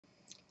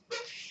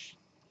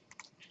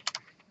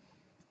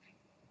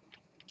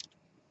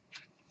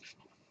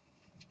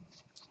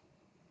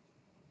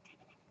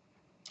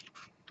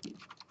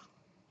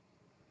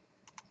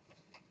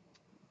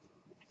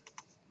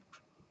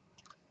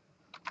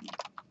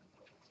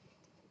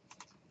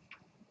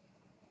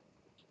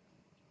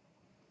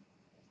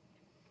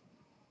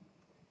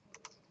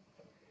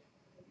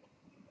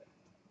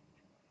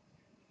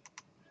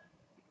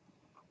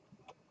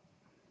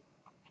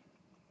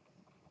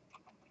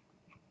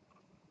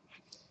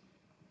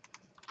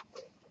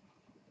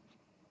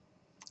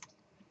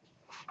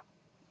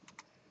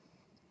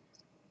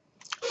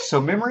So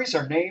memories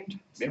are named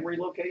memory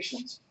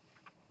locations.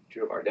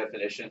 Two of our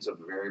definitions of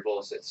a variable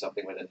is it's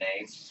something with a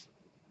name,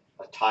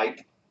 a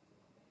type,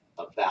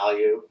 a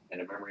value,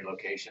 and a memory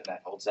location that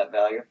holds that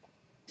value.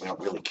 We don't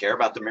really care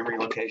about the memory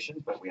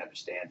locations, but we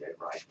understand it,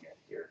 right?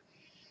 Your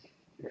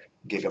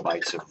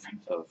gigabytes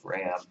of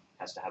RAM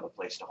has to have a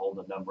place to hold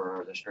the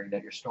number or the string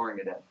that you're storing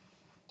it in.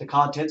 The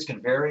contents can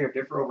vary or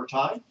differ over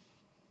time.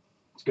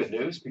 It's good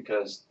news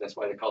because that's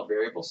why they're called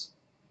variables.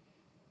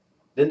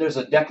 Then there's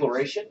a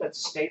declaration. That's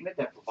a statement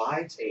that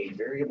provides a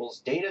variable's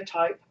data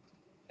type,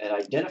 an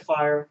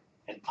identifier,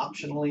 and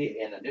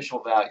optionally an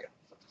initial value.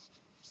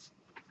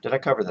 Did I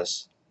cover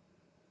this?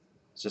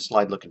 Is this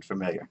slide looking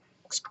familiar?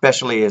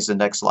 Especially is the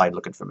next slide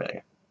looking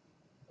familiar?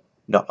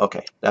 No,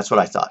 okay, that's what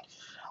I thought.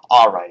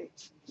 All righty.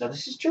 Now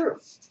this is true.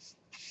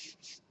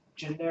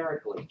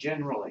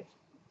 Generally.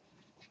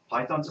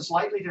 Python's a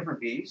slightly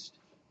different beast.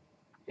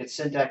 Its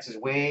syntax is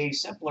way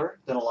simpler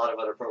than a lot of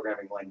other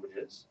programming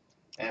languages.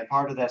 And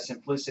part of that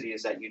simplicity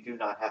is that you do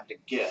not have to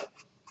give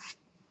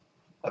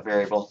a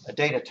variable a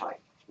data type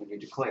when you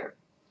declare.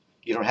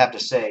 You don't have to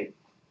say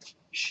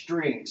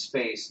string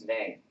space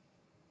name.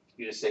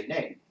 You just say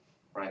name,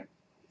 right?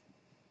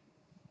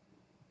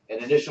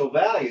 An initial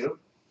value,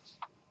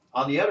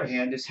 on the other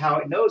hand, is how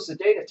it knows the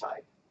data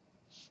type.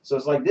 So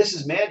it's like this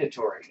is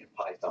mandatory in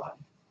Python.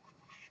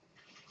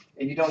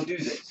 And you don't do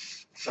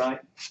this, right?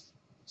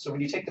 So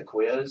when you take the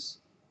quiz,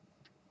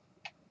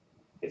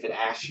 if it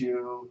asks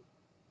you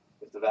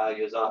if the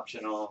value is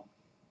optional,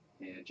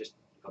 just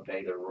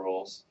obey the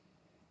rules.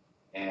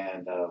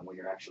 And when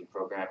you're actually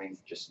programming,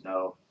 just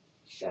know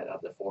that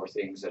of the four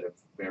things that a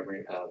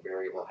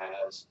variable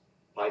has,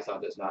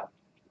 Python does not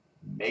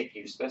make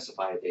you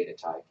specify a data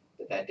type,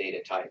 but that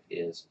data type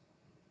is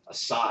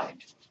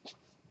assigned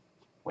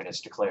when it's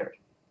declared.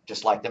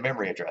 Just like the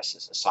memory address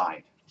is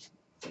assigned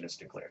when it's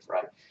declared,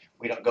 right?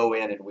 We don't go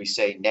in and we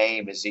say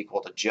name is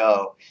equal to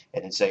Joe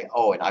and then say,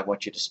 oh, and I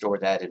want you to store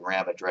that in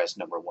RAM address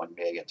number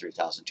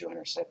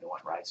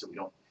 1,003,271, right? So we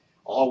don't,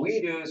 all we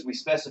do is we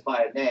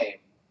specify a name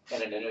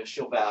and an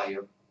initial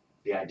value,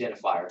 the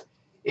identifier.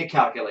 It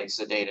calculates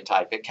the data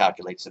type, it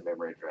calculates the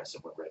memory address,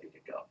 and we're ready to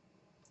go.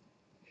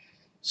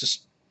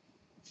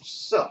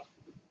 So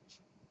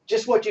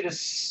just want you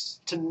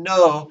to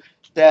know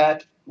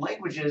that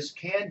languages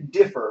can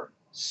differ,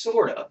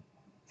 sort of,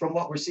 from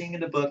what we're seeing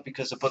in the book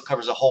because the book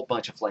covers a whole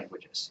bunch of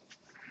languages.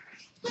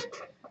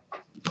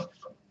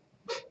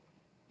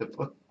 The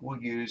book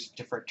will use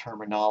different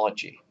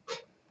terminology.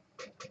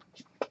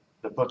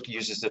 The book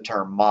uses the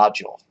term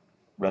module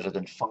rather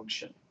than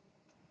function.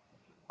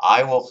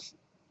 I will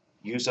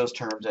use those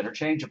terms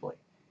interchangeably.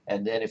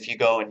 And then if you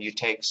go and you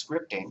take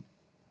scripting,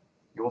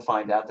 you will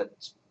find out that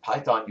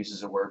Python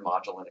uses the word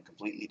module in a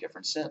completely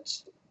different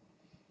sense.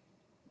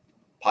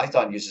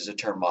 Python uses the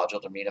term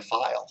module to mean a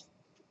file.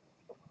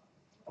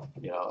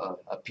 You know,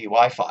 a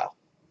PY file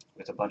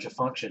with a bunch of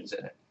functions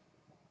in it.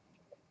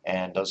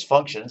 And those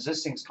functions,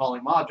 this thing's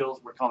calling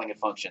modules, we're calling it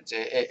functions.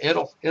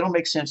 It'll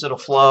make sense, it'll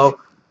flow.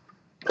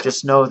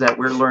 Just know that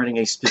we're learning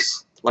a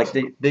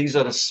these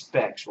are the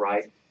specs,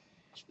 right?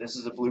 This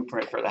is a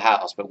blueprint for the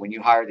house, but when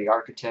you hire the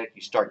architect,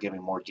 you start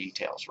giving more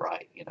details,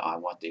 right? You know, I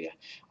want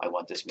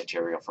this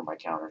material for my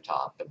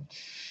countertop,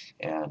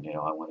 and you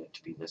know, I want it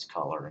to be this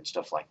color and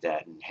stuff like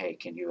that. And hey,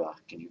 can you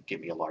give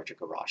me a larger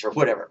garage or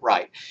whatever,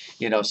 right?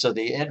 You know, so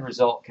the end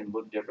result can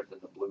look different than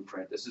the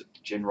blueprint. This is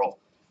general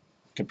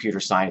computer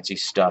sciencey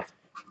stuff,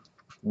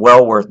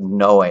 well worth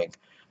knowing.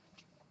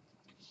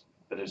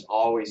 But there's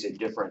always a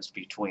difference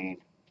between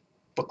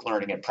book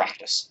learning and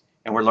practice,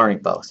 and we're learning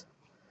both.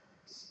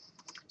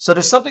 So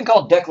there's something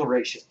called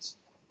declarations.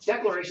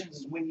 Declarations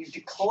is when you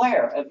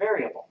declare a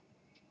variable.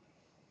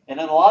 And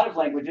in a lot of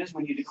languages,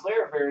 when you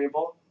declare a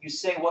variable, you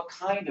say what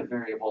kind of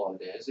variable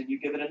it is, and you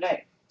give it a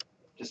name.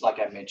 Just like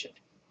I mentioned,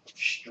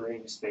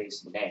 string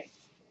space name.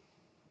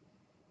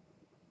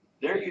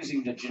 They're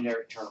using the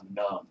generic term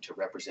num to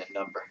represent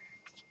number.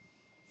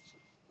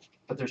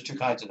 But there's two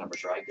kinds of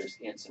numbers, right? There's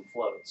ints and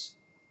floats.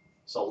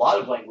 So a lot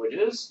of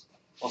languages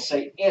will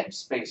say int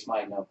space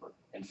my number,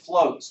 and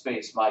float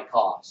space my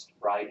cost,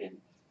 right? And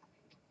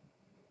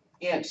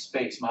int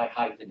space my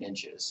height in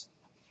inches,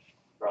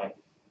 right?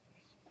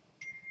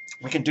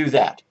 We can do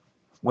that.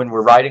 When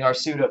we're writing our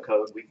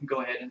pseudocode, we can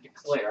go ahead and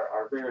declare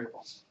our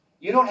variables.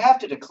 You don't have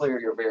to declare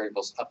your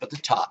variables up at the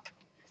top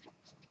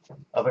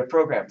of a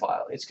program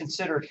file. It's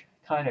considered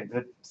kind of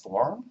good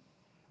form,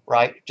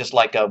 right? Just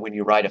like when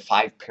you write a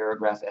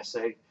 5-paragraph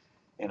essay,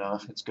 you know,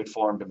 it's good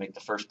form to make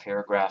the first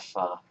paragraph,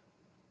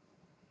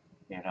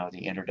 you know,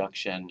 the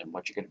introduction and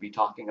what you're going to be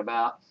talking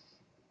about.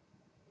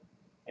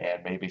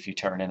 And maybe if you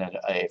turn in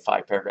a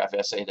 5-paragraph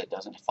essay that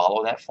doesn't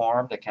follow that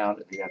form, the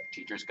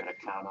teacher's going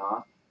to count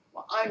off.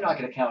 Well, I'm not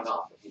going to count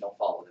off if you don't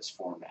follow this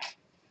format.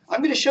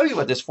 I'm going to show you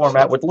what this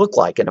format would look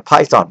like in a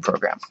Python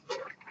program.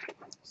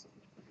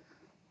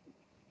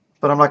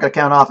 But I'm not going to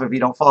count off if you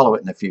don't follow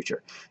it in the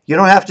future. You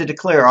don't have to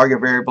declare all your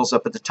variables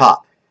up at the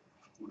top.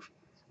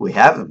 We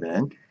haven't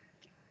been,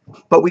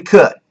 but we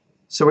could.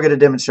 So we're going to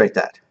demonstrate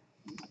that.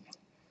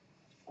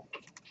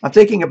 I'm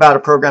thinking about a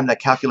program that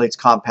calculates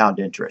compound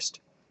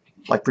interest.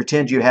 Like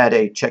pretend you had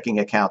a checking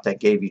account that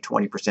gave you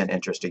 20%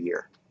 interest a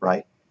year,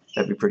 right?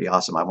 That'd be pretty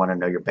awesome. I want to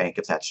know your bank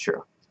if that's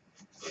true.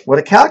 Well,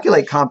 to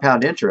calculate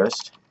compound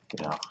interest,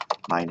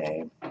 my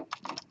name.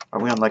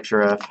 Are we on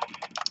lecture F?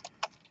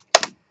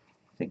 I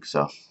think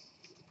so.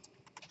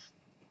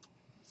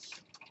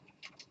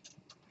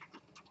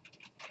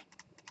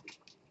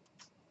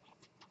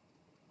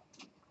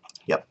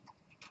 Yep.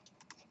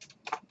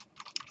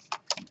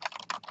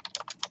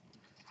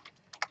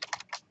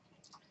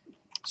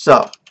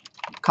 So,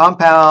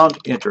 compound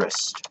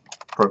interest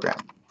program.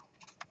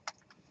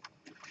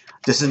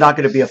 This is not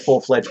going to be a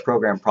full-fledged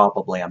program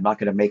probably. I'm not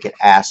going to make it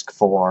ask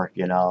for,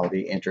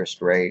 the interest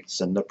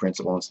rates and the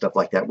principal and stuff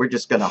like that. We're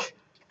just going to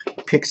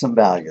pick some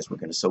values. We're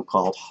going to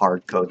so-called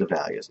hard code the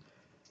values.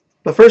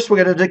 But first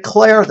we're going to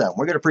declare them.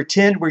 We're going to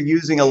pretend we're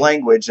using a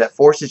language that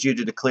forces you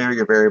to declare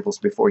your variables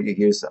before you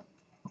use them.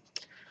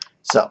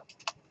 So,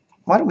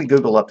 why don't we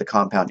Google up the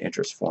compound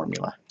interest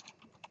formula?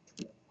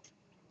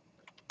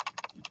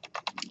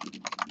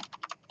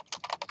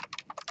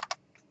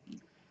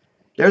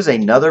 There's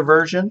another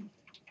version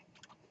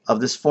of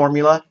this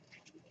formula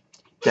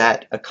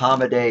that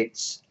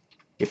accommodates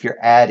if you're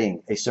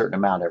adding a certain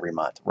amount every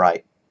month,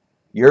 right?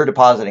 You're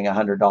depositing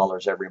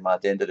 $100 every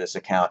month into this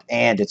account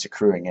and it's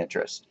accruing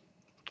interest.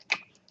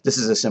 This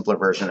is a simpler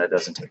version that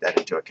doesn't take that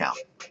into account.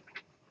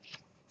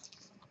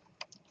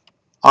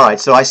 All right,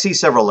 so I see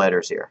several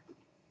letters here.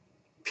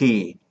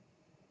 P,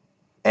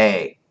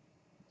 A,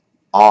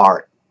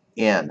 R,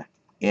 N,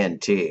 N,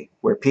 T,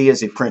 where P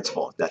is the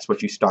principal. That's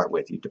what you start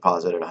with. You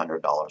deposited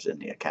 $100 in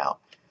the account.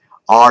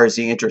 R is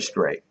the interest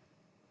rate,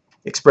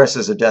 expressed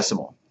as a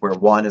decimal, where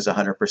 1 is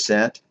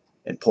 100%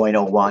 and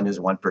 0.01 is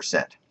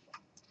 1%.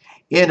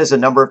 N is a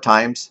number of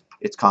times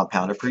it's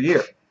compounded per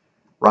year,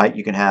 right?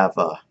 You can have,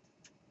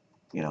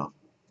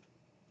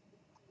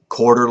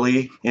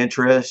 quarterly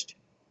interest.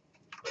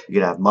 You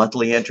could have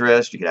monthly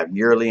interest. You could have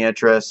yearly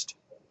interest.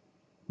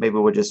 Maybe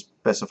we'll just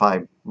specify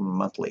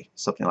monthly,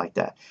 something like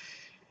that.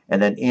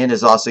 And then N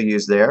is also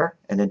used there,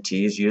 and then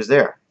T is used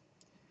there.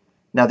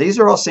 Now, these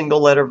are all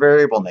single-letter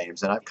variable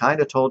names, and I've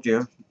kind of told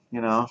you,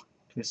 to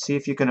see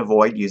if you can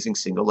avoid using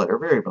single-letter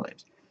variable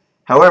names.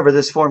 However,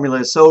 this formula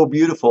is so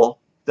beautiful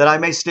that I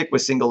may stick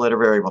with single-letter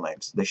variable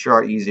names. They sure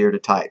are easier to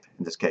type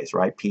in this case,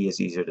 right? P is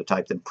easier to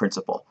type than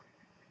principal,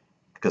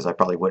 because I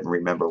probably wouldn't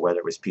remember whether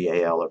it was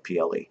PAL or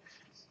PLE.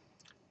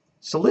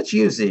 So let's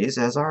use these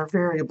as our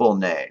variable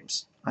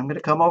names. I'm going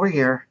to come over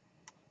here,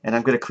 and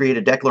I'm going to create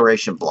a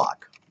declaration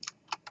block.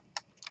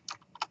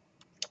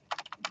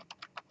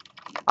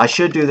 I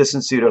should do this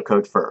in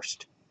pseudocode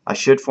first. I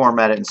should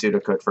format it in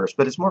pseudocode first,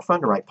 but it's more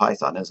fun to write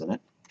Python, isn't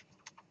it?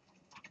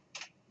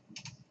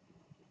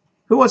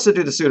 Who wants to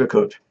do the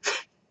pseudocode?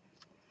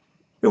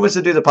 Who wants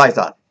to do the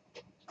Python?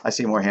 I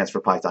see more hands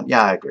for Python.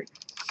 Yeah, I agree.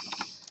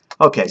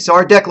 Okay, so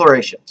our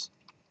declarations.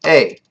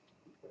 A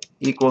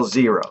equals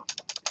 0.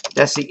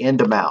 That's the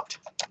end amount.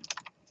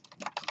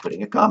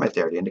 Putting a comment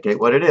there to indicate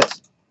what it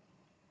is.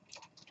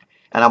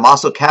 And I'm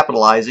also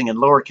capitalizing and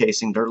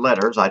lowercasing their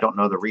letters. I don't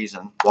know the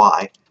reason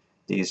why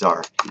these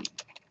are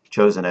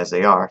chosen as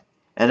they are.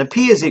 And then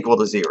P is equal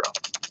to 0.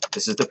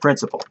 This is the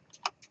principal.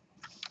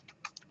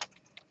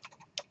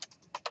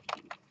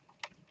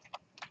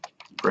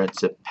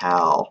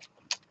 Principal.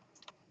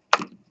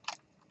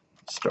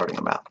 Starting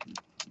amount.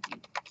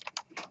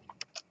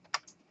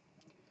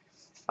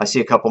 I see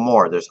a couple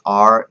more. There's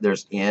R,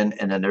 there's N,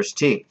 and then there's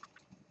T.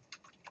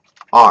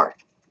 R.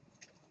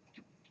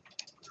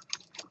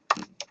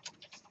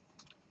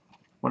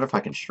 Wonder if I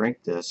can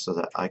shrink this so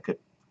that I could,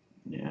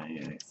 yeah,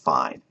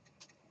 fine.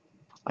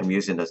 I'm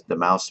using the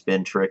mouse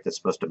spin trick that's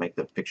supposed to make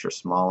the picture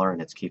smaller,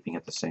 and it's keeping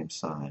it the same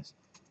size.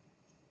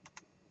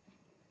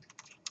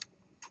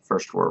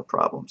 First word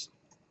problems.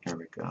 Here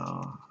we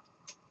go.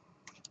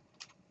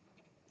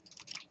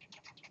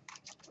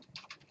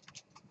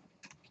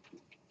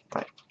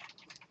 Right.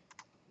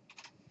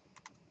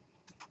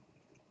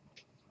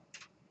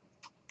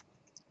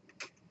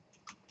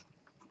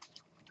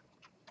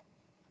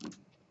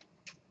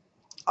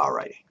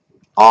 Alrighty.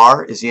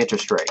 R is the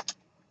interest rate.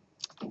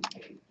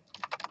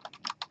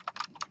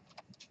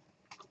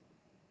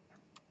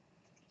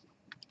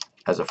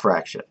 As a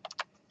fraction.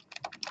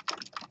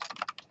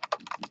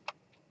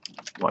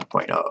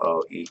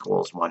 1.00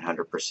 equals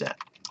 100%.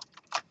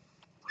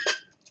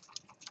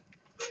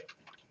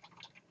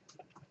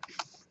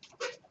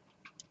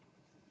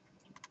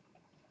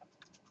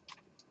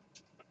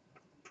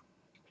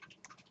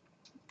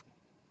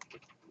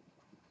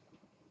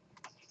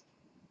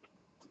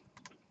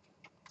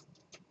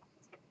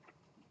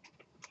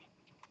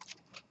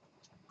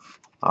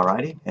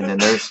 Alrighty, and then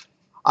there's,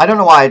 I don't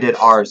know why I did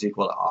R is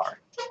equal to R.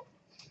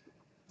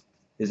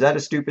 Is that a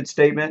stupid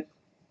statement?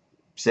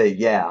 Say,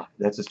 yeah,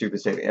 that's a stupid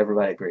statement.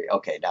 Everybody agree.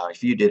 Okay, now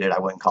if you did it, I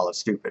wouldn't call it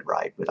stupid,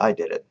 right? But I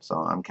did it, so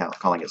I'm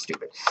calling it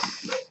stupid.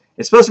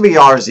 It's supposed to be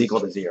R is equal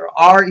to 0.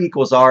 R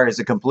equals R is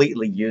a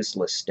completely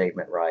useless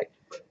statement, right?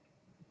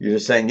 You're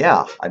just saying,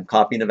 yeah, I'm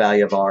copying the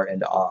value of R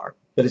into R.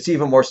 But it's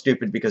even more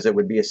stupid because it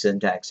would be a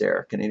syntax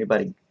error. Can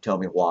anybody tell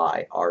me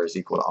why R is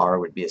equal to R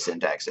would be a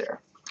syntax error?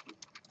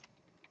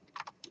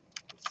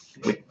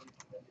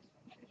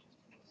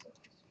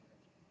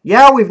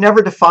 Yeah, we've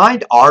never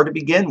defined R to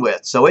begin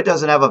with, so it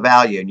doesn't have a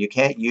value, and you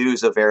can't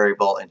use a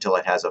variable until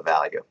it has a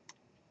value.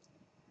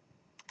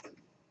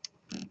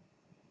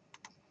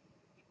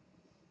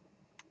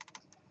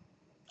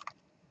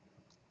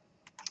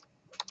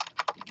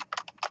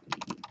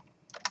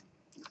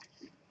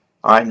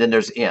 All right, and then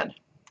there's N.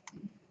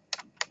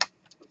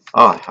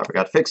 Oh, I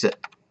forgot to fix it.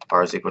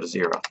 R is equal to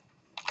 0.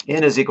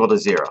 N is equal to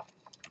 0.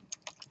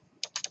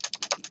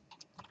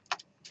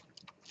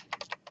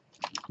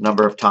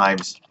 Number of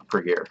times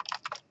per year.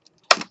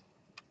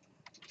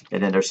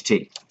 And then there's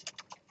T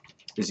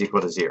is equal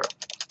to 0.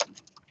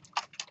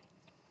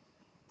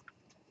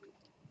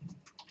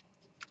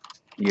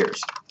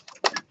 Years.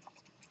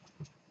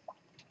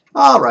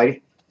 All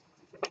right.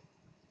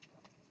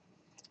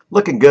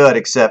 Looking good,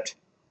 except,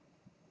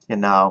 you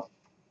know,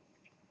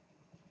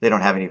 they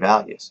don't have any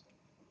values.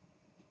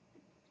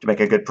 To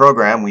make a good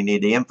program, we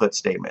need the input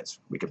statements.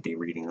 We could be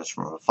reading this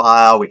from a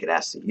file. We could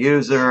ask the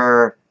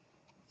user.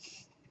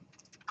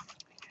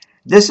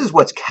 This is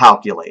what's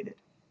calculated.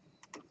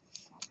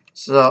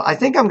 So I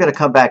think I'm going to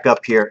come back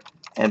up here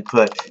and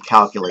put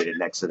calculated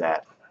next to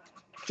that,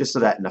 just so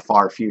that in the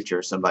far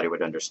future somebody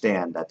would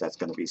understand that that's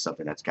going to be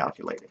something that's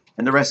calculated.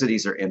 And the rest of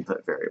these are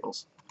input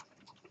variables.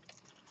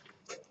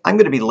 I'm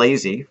going to be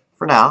lazy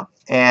for now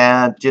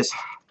and just,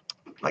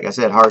 like I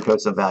said, hard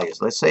code some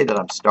values. Let's say that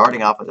I'm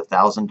starting off with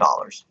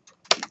 $1,000.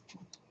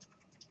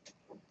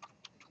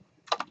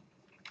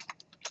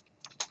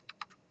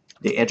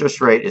 The interest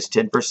rate is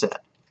 10%,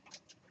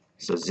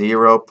 so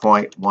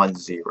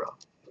 0.10.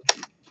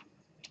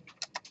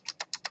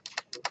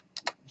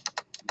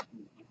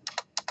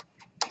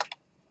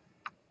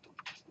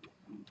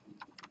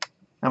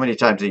 How many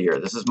times a year?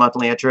 This is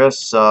monthly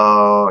interest,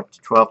 so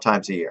 12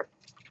 times a year.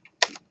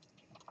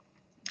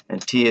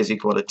 And T is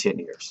equal to 10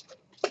 years.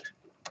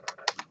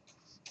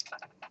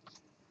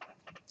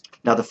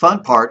 Now the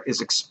fun part is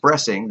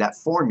expressing that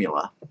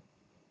formula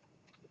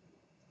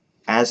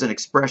as an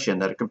expression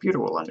that a computer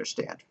will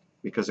understand,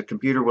 because a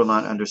computer will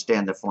not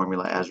understand the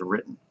formula as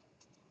written.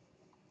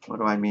 What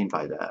do I mean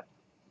by that?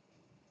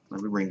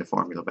 Let me bring the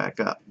formula back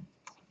up.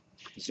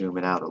 Zoom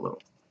it out a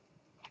little.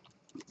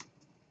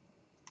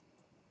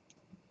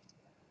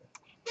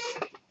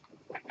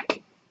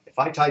 If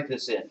I type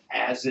this in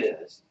as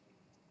is,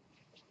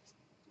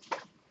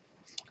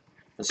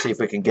 let's see if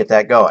we can get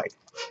that going,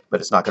 but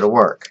it's not going to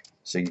work.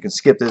 So you can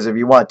skip this if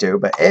you want to,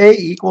 but A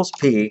equals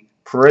P,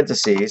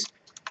 parentheses,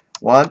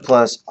 1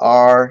 plus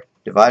R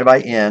divided by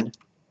N,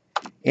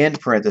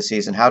 end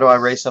parentheses, and how do I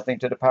raise something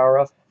to the power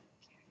of?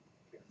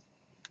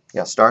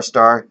 Yeah, star,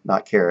 star,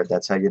 not caret.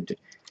 That's how you do.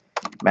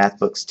 Math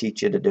books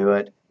teach you to do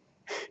it.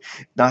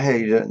 Not how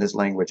you do it in this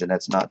language, and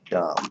that's not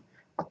dumb.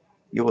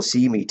 You will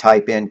see me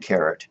type in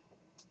caret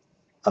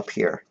up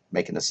here,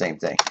 making the same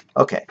thing.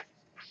 Okay,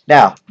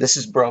 now this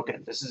is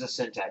broken. This is a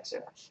syntax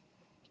error.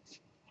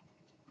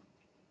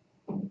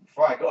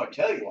 Before I go and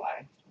tell you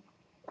why,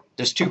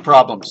 there's three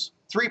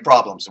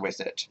problems with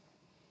it.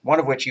 One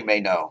of which you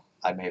may know,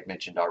 I may have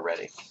mentioned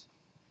already.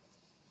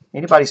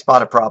 Anybody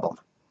spot a problem?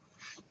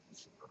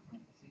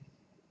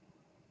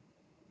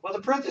 Well,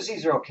 the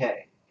parentheses are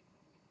okay.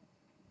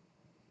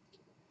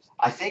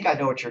 I think I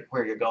know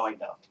where you're going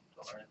though.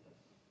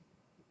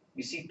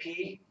 You see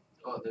P?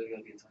 Oh, they're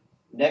going to be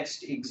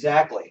Next,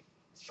 exactly.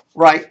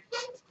 Right.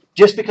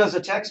 Just because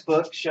the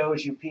textbook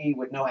shows you P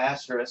with no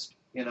asterisk,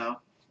 you know,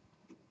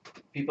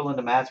 people in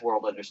the math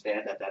world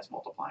understand that that's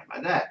multiplying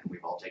by that.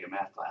 We've all taken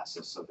math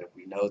classes so that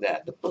we know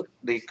that.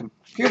 The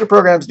computer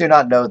programs do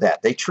not know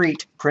that. They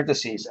treat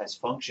parentheses as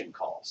function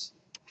calls.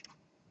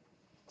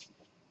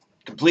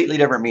 Completely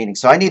different meaning.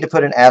 So I need to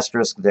put an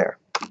asterisk there.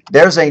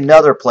 There's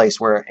another place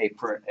where I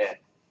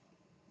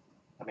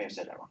may have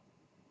said that wrong.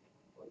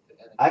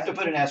 I have to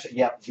put an asterisk,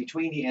 yeah,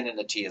 between the N and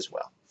the T as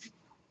well.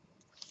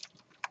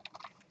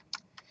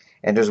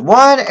 And there's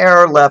one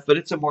error left, but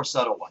it's a more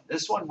subtle one.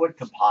 This one would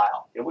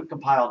compile. It would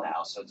compile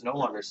now, so it's no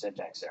longer a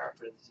syntax error.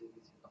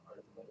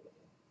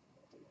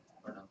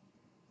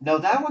 No,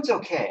 that one's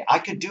okay. I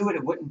could do it.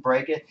 It wouldn't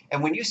break it.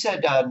 And when you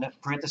said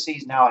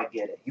parentheses, now I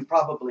get it. You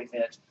probably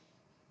meant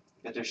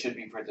that there should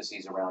be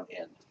parentheses around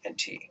N and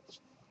T.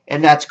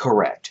 And that's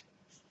correct.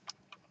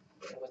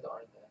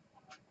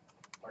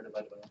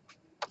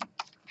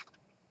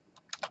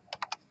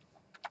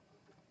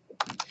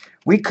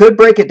 We could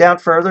break it down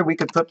further. We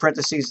could put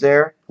parentheses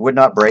there. Would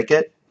not break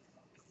it.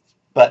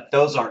 But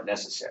those aren't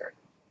necessary.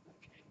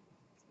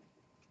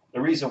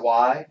 The reason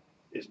why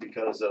is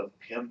because of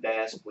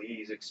PEMDAS,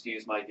 please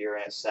excuse my dear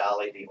Aunt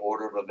Sally, the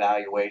order of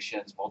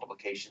evaluations,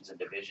 multiplications, and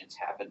divisions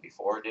happen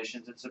before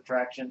additions and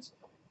subtractions.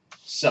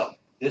 So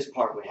this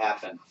part would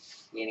happen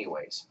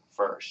anyways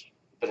first.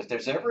 But if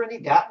there's ever any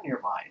doubt in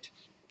your mind,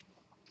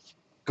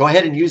 go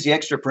ahead and use the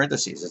extra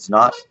parentheses. It's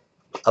not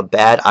a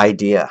bad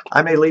idea.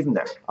 I may leave them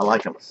there. I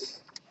like them.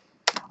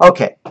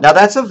 Okay, now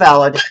that's a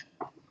valid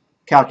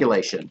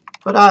calculation,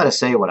 but I ought to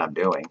say what I'm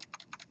doing.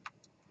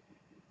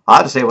 I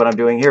have to say what I'm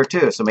doing here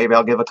too, so maybe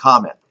I'll give a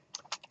comment.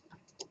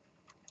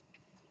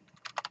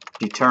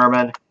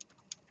 Determine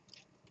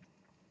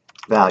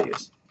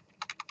values.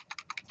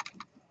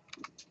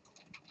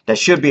 That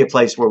should be a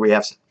place where we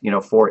have,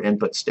 4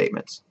 input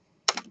statements.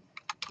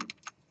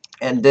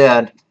 And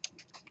then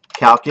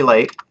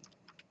calculate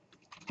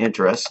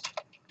interest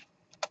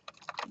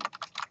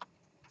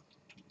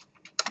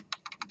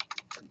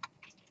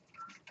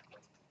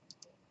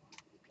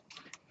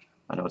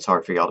I know it's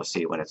hard for y'all to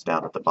see when it's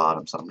down at the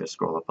bottom, so I'm going to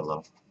scroll up a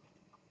little.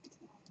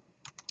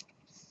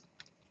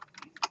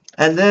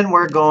 And then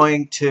we're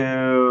going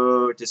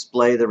to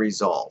display the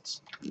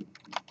results.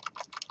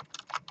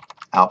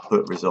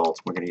 Output results.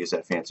 We're going to use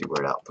that fancy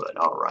word output.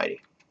 Alrighty.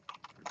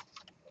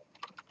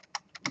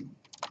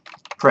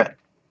 Print.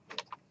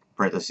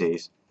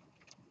 Parentheses.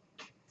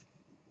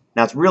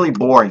 Now it's really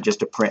boring just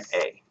to print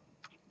A.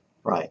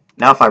 Right.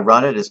 Now if I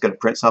run it, it's going to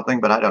print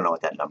something, but I don't know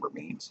what that number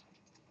means.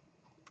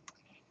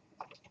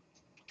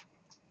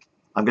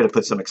 I'm going to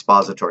put some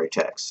expository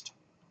text.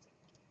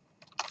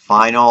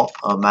 Final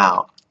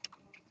amount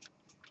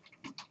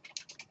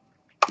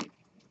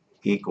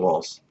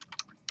equals,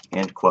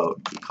 end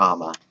quote,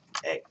 comma,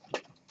 A.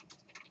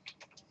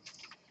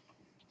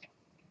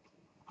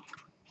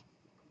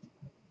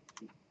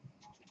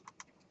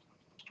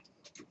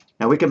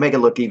 Now we can make it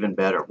look even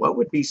better. What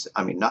would be,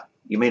 I mean, not,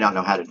 you may not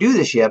know how to do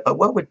this yet, but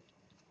what would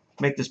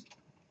make this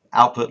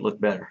output look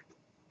better?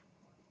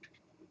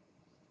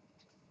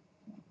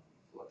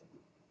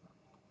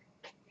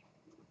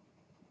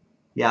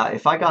 Yeah,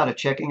 if I got a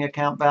checking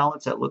account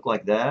balance that looked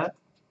like that,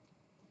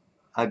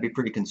 I'd be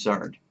pretty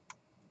concerned,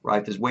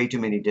 right? There's way too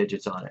many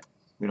digits on it.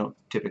 We don't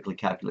typically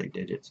calculate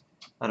digits.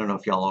 I don't know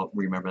if y'all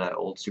remember that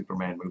old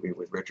Superman movie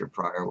with Richard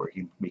Pryor where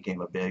he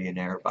became a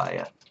billionaire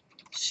by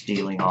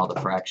stealing all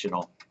the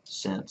fractional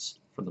cents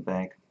from the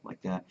bank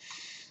like that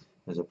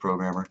as a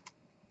programmer.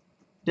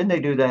 Didn't they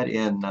do that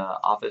in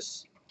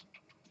Office?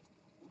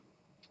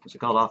 Was it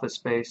called Office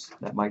Space?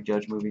 That Mike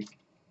Judge movie?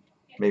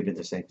 Maybe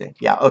the same thing.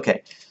 Yeah,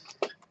 okay.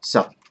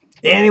 So,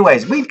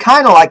 anyways, we'd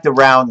kind of like to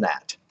round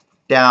that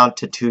down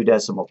to 2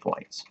 decimal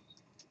points.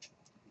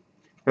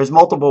 There's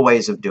multiple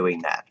ways of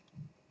doing that.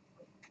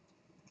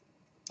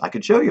 I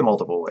could show you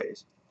multiple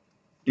ways.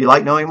 Do you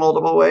like knowing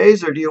multiple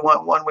ways, or do you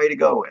want one way to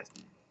go with?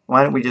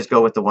 Why don't we just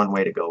go with the one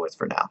way to go with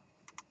for now?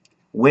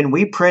 When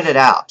we print it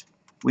out,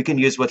 we can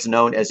use what's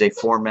known as a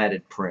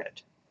formatted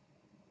print.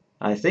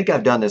 I think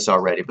I've done this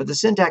already, but the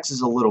syntax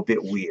is a little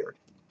bit weird.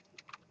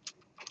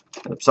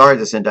 I'm sorry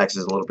the syntax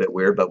is a little bit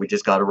weird, but we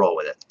just got to roll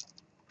with it.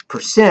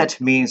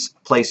 Percent means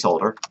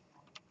placeholder.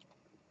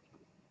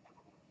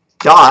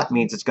 Dot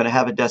means it's going to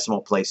have a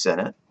decimal place in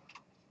it.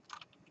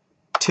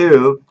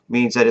 2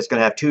 means that it's going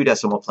to have 2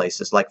 decimal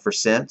places, like for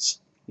cents,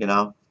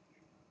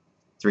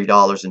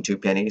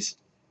 $3.02.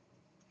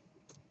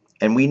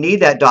 And we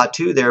need that dot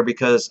 2 there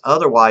because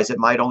otherwise it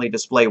might only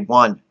display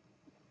 1.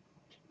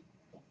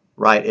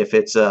 Right? If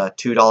it's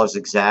 $2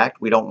 exact,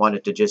 we don't want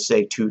it to just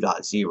say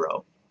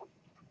 2.0.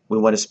 We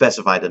want to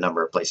specify the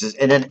number of places.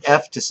 And then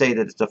F to say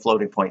that it's a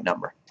floating point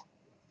number.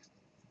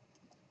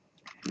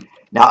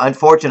 Now,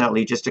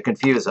 unfortunately, just to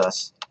confuse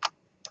us,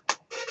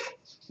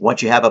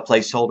 once you have a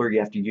placeholder, you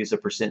have to use a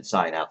 %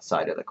 sign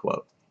outside of the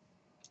quote.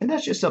 And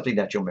that's just something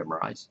that you'll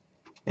memorize.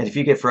 And if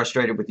you get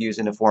frustrated with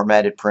using the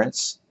formatted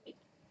prints,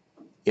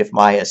 if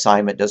my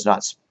assignment does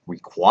not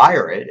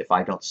require it, if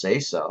I don't say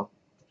so,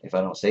 if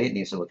I don't say it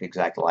needs to look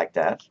exactly like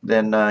that,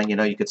 then,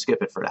 you could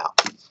skip it for now.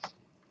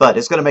 But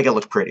it's going to make it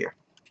look prettier.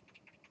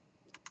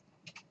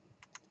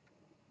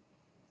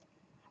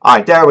 All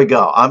right, there we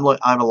go. I'm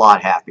a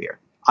lot happier.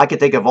 I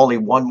could think of only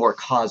one more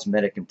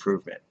cosmetic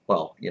improvement.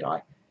 Well, you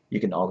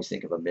can always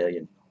think of a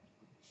million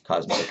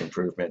cosmetic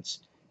improvements.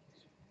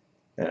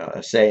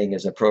 A saying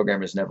is a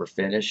program is never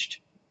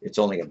finished. It's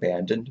only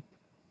abandoned,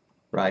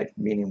 right?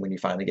 Meaning when you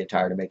finally get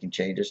tired of making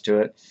changes to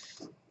it.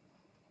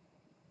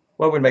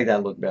 What would make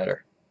that look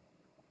better?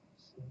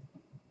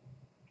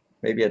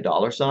 Maybe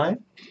a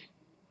 $sign?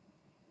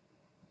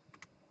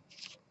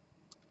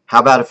 How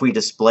about if we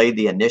displayed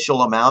the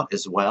initial amount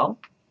as well?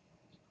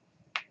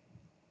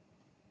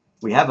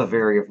 We have a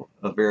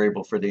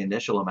variable for the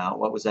initial amount.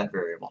 What was that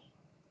variable?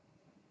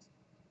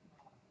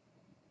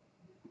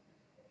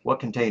 What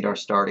contained our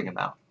starting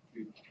amount?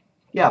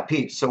 Yeah,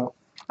 P. So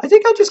I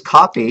think I'll just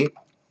copy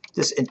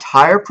this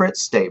entire print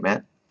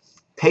statement,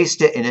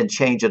 paste it, and then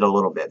change it a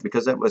little bit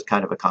because that was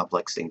kind of a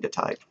complex thing to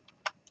type.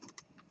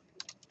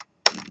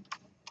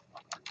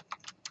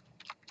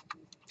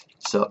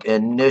 So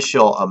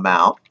initial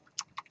amount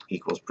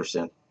equals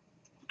percent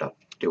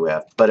do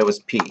F, but it was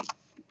P.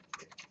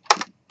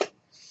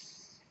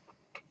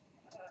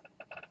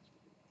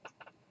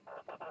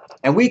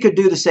 And we could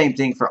do the same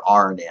thing for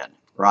R and N,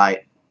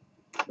 right?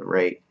 The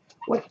rate.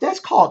 What that's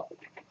called,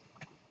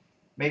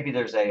 maybe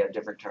there's a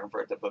different term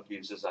for it the book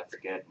uses, I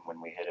forget. When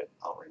we hit it,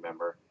 I'll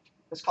remember.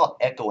 It's called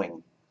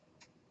echoing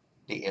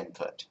the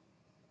input,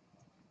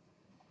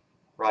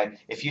 right?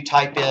 If you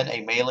type in a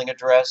mailing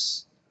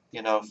address,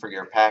 for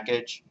your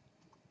package,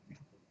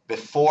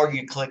 before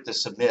you click the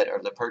submit or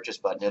the purchase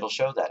button, it'll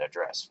show that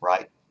address,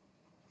 right?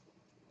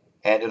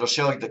 and it'll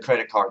show you the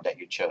credit card that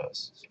you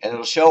chose, and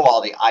it'll show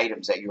all the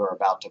items that you're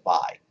about to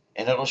buy,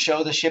 and it'll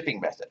show the shipping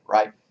method,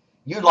 right?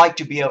 You'd like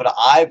to be able to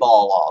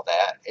eyeball all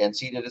that and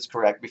see that it's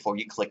correct before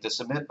you click the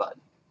submit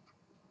button,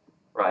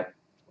 right?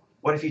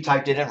 What if you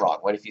typed it in wrong?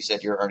 What if you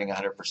said you're earning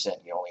 100%,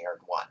 you only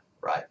earned 1,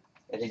 right?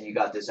 And then you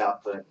got this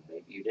output,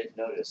 maybe you didn't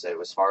notice that it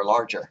was far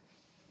larger,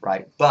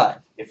 right?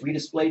 But if we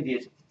displayed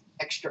the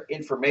extra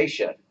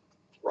information,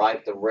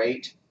 right, the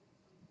rate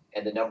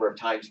and the number of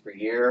times per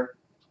year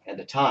and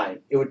the time,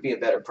 it would be a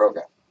better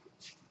program.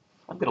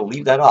 I'm going to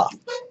leave that off.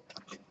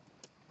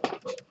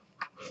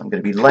 I'm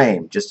going to be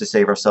lame just to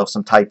save ourselves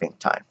some typing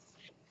time.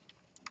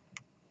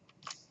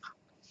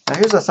 Now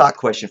here's a thought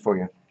question for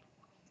you.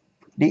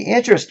 The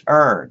interest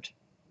earned,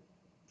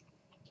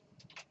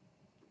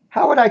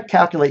 how would I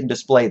calculate and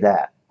display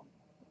that?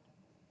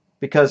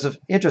 Because if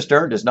interest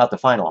earned is not the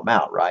final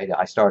amount, right?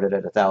 I started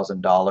at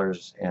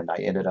 $1,000 and I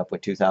ended up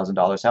with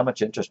 $2,000. How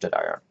much interest did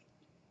I earn?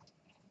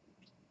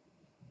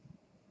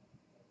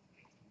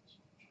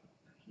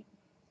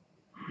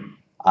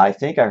 I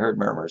think I heard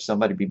murmurs.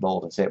 Somebody be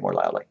bold and say it more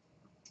loudly.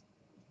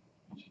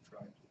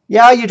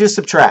 Yeah, you just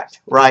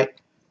subtract, right?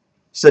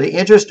 So the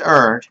interest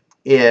earned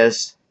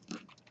is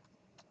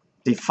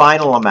the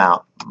final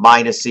amount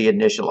minus the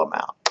initial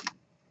amount.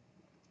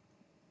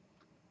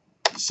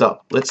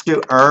 So let's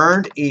do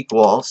earned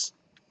equals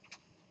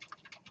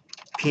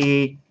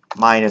P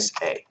minus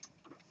A.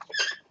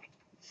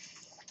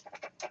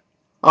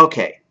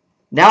 Okay,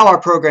 now our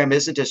program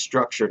isn't as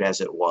structured as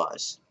it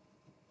was.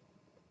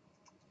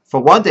 For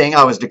one thing,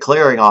 I was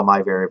declaring all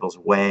my variables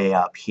way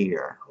up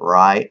here,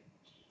 right?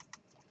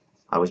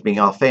 I was being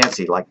all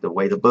fancy like the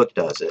way the book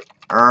does it.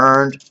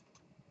 Earned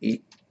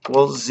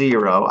equals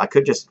 0. I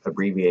could just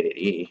abbreviate it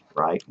E,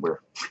 right? We're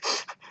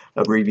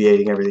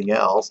abbreviating everything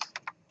else.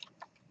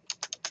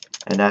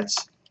 And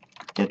that's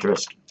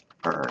interest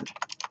earned,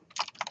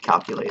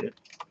 calculated.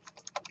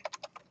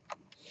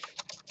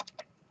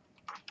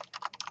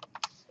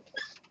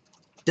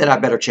 Then I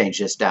better change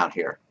this down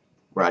here,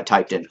 where I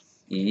typed in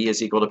E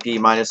is equal to P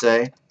minus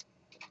A.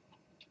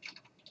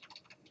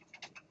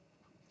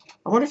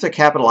 I wonder if they're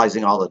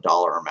capitalizing all the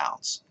dollar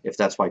amounts, if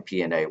that's why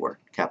P and A were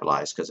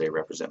capitalized, because they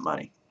represent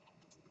money.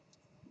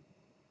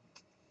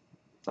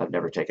 I've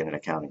never taken an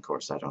accounting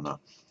course, I don't know.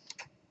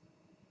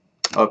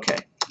 Okay,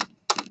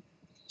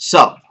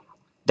 so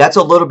that's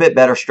a little bit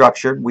better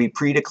structured. We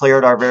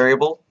pre-declared our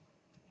variable.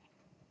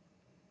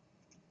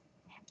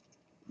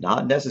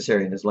 Not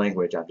necessary in this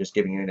language, I'm just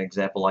giving you an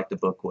example like the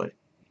book would.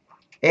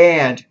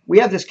 And we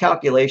have this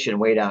calculation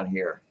way down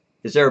here.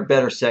 Is there a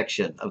better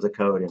section of the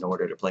code in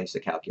order to place the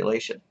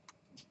calculation?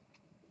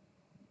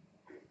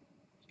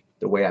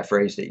 The way I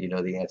phrased it, you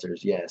know the answer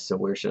is yes. So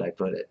where should I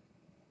put it?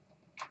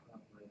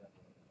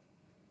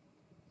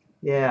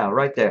 Yeah,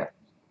 right there.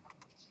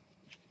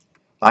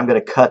 I'm going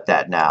to cut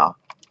that now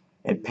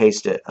and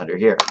paste it under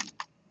here.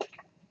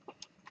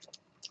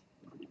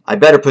 I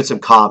better put some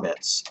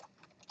comments.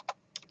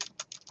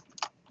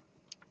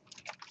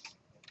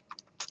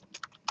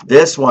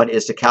 This one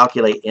is to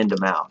calculate end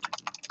amount.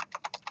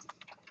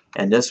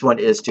 And this one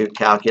is to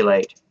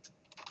calculate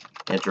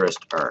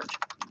interest earned.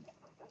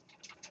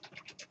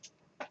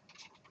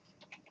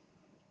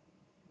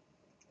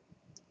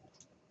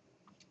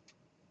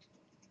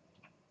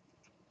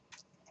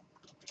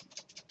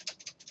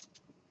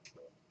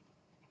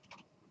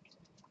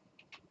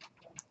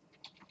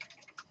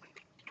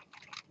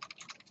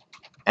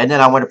 And then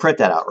I want to print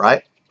that out,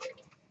 right?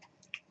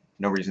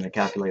 No reason to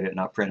calculate it and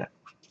not print it.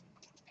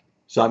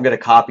 So I'm going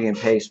to copy and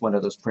paste one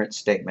of those print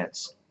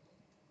statements.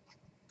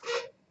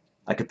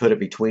 I could put it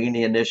between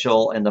the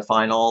initial and the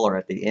final or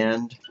at the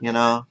end, you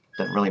know,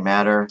 doesn't really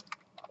matter.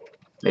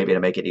 Maybe to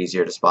make it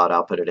easier to spot,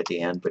 I'll put it at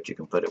the end, but you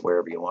can put it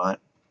wherever you want.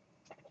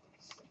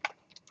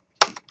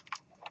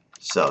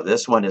 So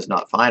this one is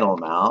not final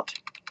amount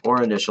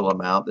or initial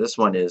amount. This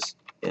one is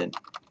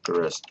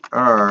interest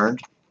earned,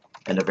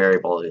 and the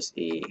variable is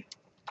E.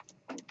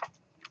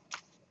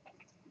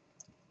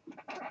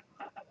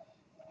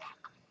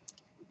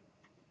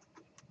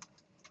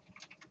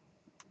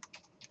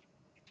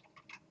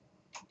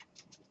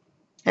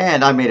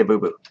 And I made a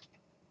boo-boo.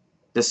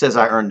 This says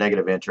I earned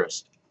negative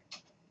interest.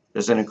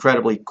 There's an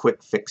incredibly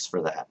quick fix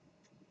for that.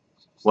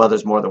 Well,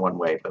 there's more than one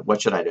way, but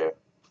what should I do?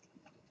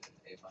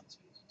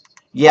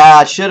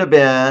 Yeah, it should have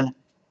been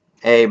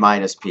A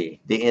minus P,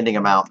 the ending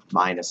amount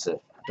minus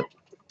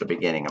the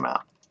beginning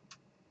amount.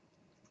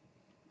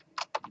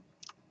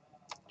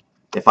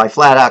 If I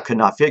flat out could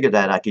not figure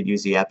that, I could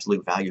use the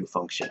absolute value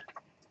function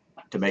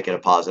to make it a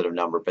positive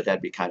number, but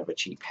that'd be kind of a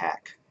cheap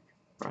hack,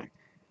 right?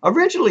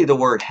 Originally, the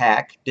word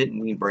hack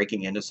didn't mean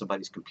breaking into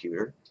somebody's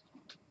computer.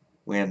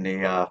 When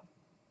the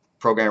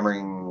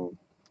programming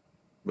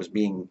was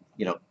being,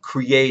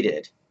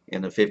 created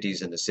in the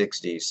 50s and the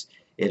 60s,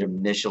 it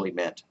initially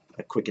meant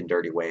a quick and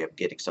dirty way of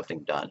getting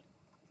something done.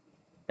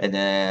 And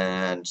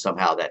then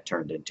somehow that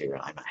turned into,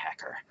 I'm a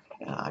hacker.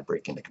 I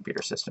break into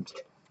computer systems.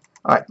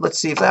 All right, let's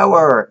see if that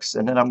works.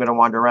 And then I'm going to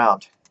wander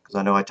around because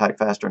I know I type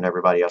faster than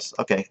everybody else.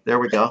 Okay, there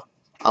we go.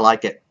 I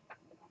like it.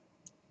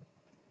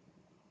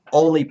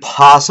 only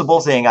possible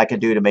thing I could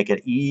do to make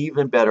it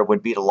even better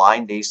would be to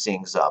line these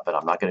things up, and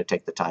I'm not going to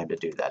take the time to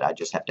do that. I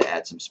just have to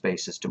add some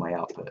spaces to my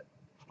output.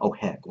 Oh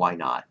heck, why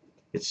not?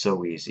 It's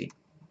so easy,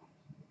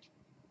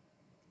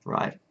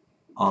 right?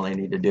 All I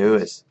need to do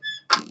is,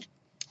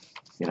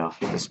 you know,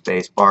 hit the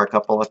space bar a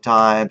couple of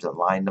times and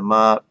line them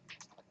up.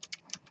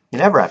 You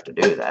never have to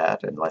do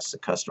that unless the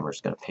customer's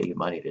going to pay you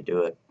money to do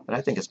it, but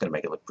I think it's going to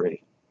make it look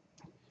pretty.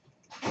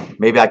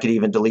 Maybe I could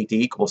even delete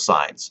the equal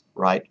signs,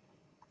 right?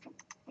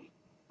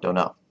 Don't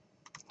know.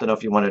 Don't know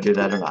if you want to do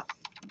that or not.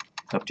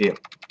 Up to you.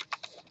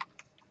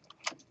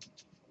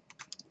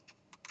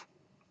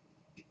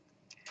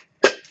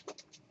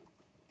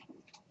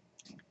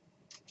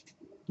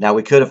 Now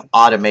we could have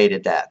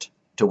automated that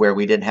to where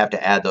we didn't have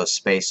to add those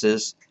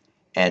spaces,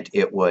 and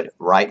it would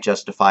right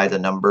justify the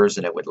numbers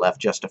and it would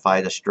left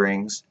justify the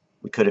strings.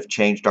 We could have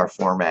changed our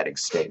formatting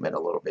statement a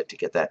little bit to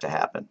get that to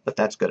happen, but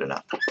that's good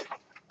enough.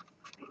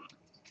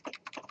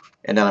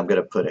 And then I'm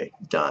going to put a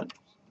done.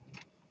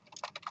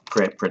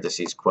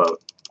 Parentheses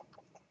quote.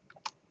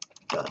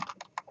 Done.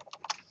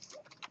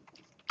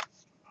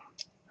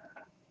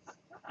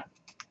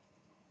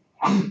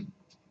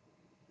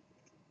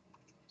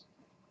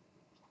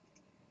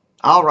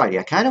 Alrighty,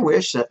 I kind of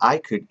wish that I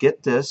could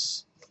get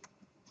this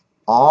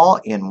all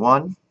in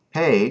one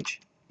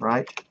page,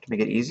 right, to make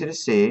it easy to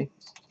see.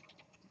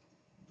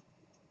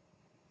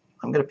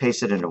 I'm going to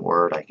paste it into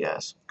Word, I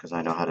guess, because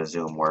I know how to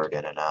zoom Word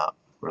in and out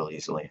real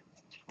easily.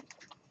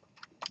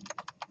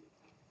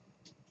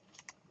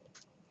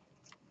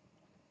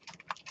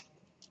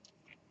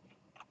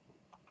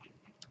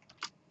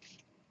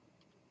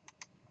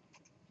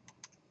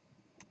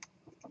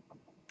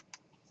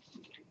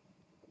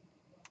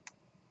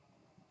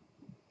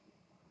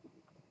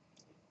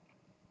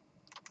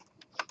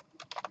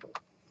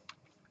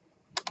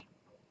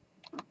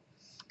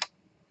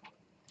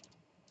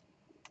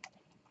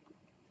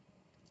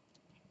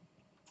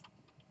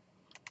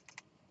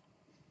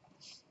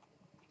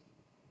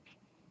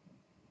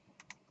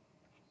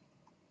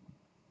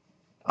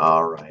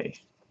 All right.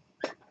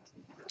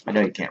 I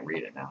know you can't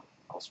read it now.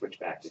 I'll switch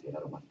back to the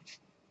other one.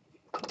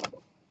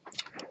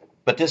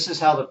 But this is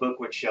how the book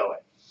would show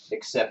it,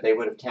 except they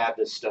would have tabbed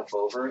this stuff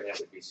over and it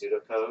would be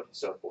pseudocode,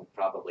 so it would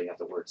probably have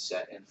the word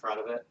set in front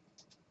of it.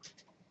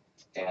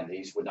 And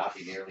these would not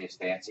be nearly as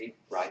fancy,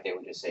 right? They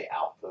would just say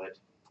output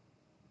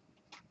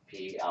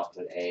P,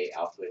 output A,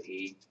 output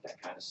E, that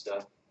kind of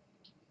stuff.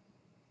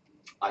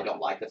 I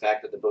don't like the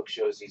fact that the book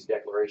shows these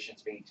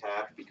declarations being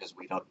tabbed because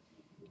we don't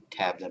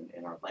tab them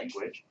in our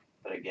language.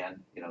 But again,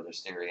 you know,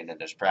 there's theory and then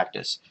there's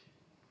practice.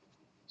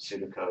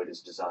 Pseudocode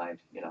is designed,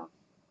 you know,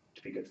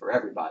 to be good for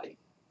everybody.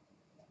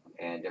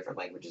 And different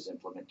languages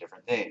implement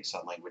different things.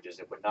 Some languages,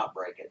 it would not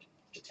break it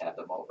to tab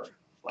them over,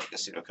 like the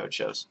pseudocode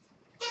shows.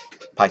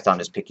 Python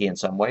is picky in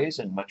some ways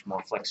and much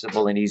more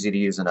flexible and easy to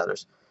use in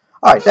others.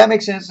 All right, that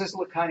makes sense. This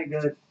look kind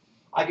of good.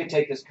 I could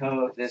take this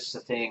code, this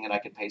thing, and I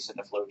could paste it in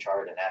a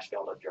flowchart and ask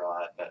y'all to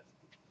draw it. But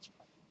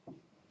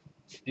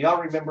do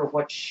y'all remember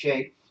what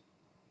shape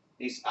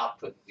these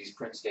output, these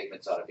print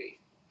statements ought to be?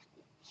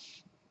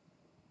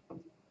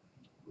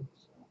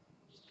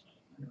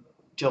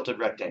 Tilted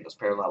rectangles,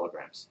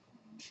 parallelograms.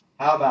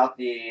 How about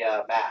the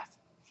math?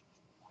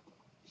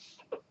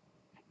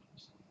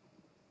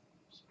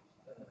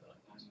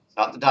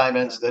 Not the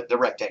diamonds, the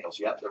rectangles.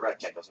 Yep, the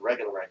rectangles, the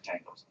regular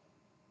rectangles.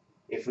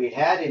 If we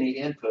had any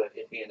input,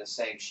 it'd be in the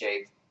same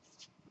shape.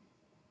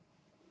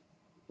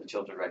 The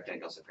tilted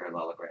rectangles and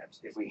parallelograms.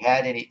 If we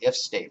had any if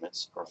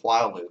statements or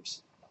while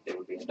loops, they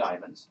would be in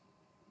diamonds.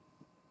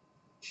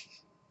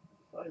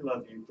 I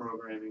love you,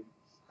 programming.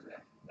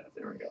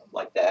 There we go,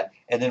 like that.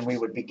 And then we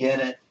would begin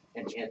it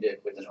and end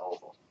it with an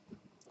oval.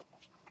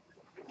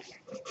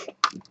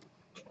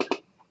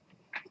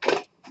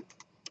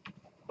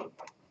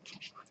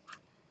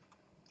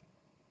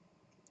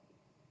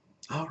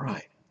 All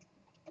right.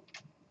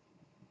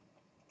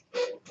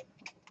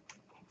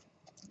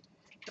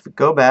 If we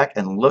go back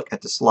and look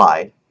at the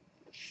slide,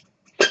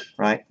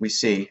 right, we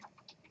see,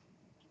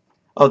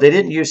 oh, they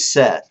didn't use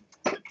set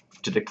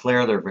to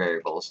declare their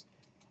variables.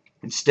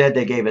 Instead,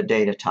 they gave a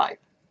data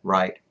type,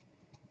 right?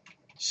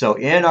 So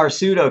in our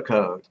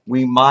pseudocode,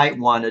 we might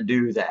want to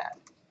do that.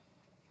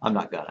 I'm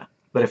not gonna.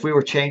 But if we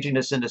were changing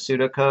this into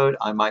pseudocode,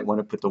 I might want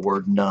to put the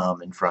word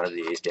num in front of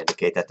these to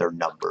indicate that they're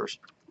numbers.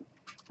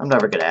 I'm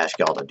never going to ask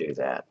y'all to do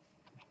that.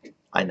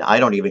 I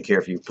don't even care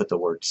if you put the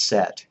word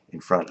set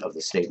in front of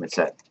the statements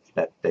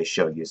that they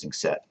show using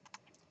set.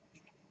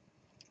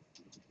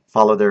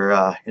 Follow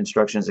their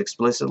instructions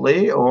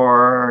explicitly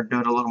or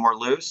do it a little more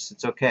loose,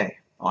 it's okay.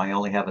 I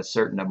only have a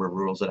certain number of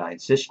rules that I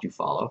insist you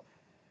follow,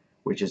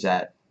 which is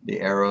that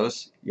the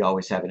arrows, you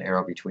always have an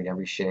arrow between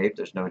every shape,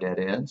 there's no dead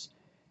ends.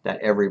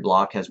 That every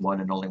block has one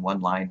and only one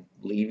line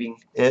leaving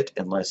it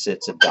unless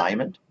it's a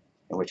diamond,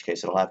 in which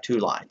case it'll have two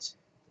lines,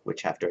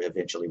 which have to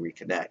eventually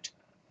reconnect.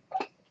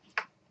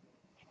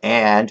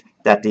 And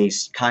that the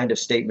kind of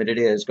statement it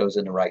is goes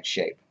in the right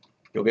shape.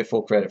 You'll get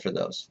full credit for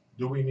those.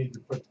 Do we need to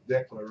put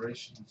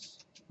declarations?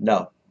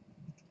 No.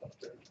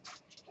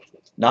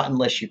 Not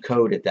unless you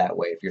code it that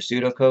way. If your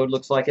pseudocode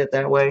looks like it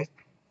that way,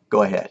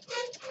 go ahead.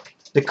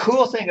 The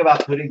cool thing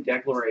about putting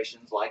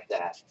declarations like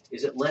that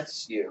is it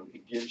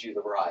gives you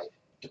the right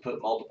to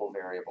put multiple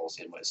variables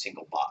in a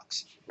single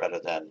box rather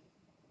than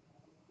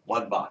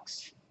one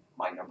box,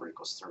 my number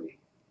equals 3.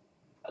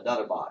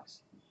 Another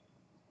box,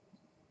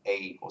 A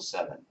equals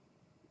 7.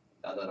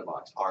 Another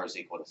box, R is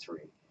equal to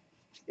 3.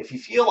 If you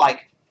feel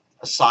like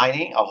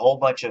assigning a whole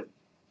bunch of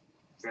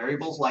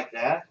variables like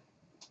that,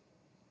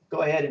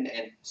 go ahead and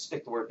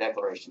stick the word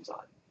declarations on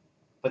it.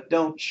 But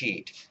don't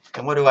cheat.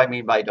 And what do I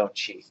mean by don't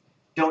cheat?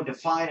 Don't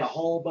define a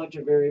whole bunch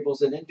of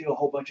variables and then do a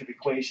whole bunch of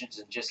equations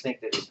and just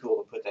think that it's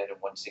cool to put that in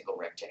one single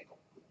rectangle.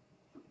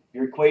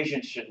 Your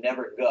equations should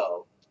never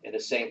go in the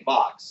same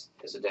box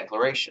as a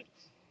declaration.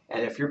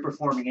 And if you're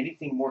performing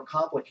anything more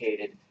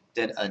complicated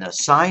than an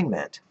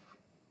assignment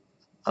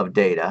of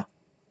data,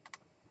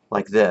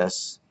 like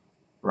this,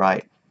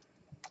 right?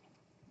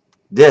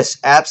 This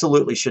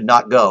absolutely should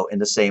not go in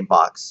the same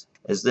box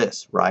as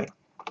this, right?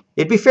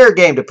 It'd be fair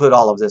game to put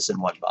all of this in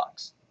one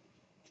box.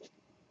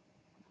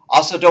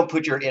 Also, don't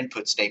put your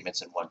input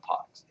statements in one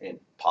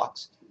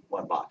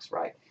box,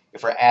 right?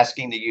 If we're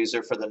asking the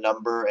user for the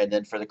number and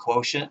then for the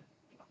quotient,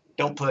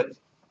 don't put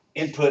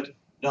input,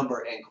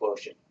 number, and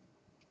quotient.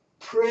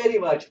 Pretty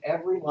much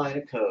every line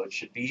of code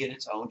should be in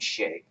its own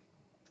shape.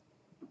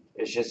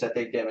 It's just that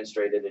they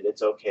demonstrated that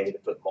it's okay to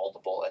put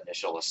multiple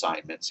initial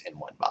assignments in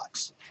one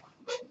box.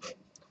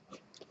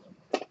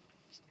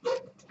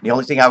 The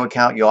only thing I would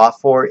count you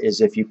off for is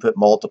if you put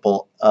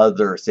multiple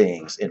other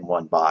things in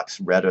one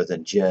box rather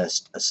than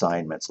just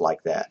assignments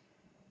like that.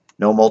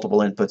 No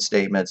multiple input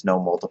statements,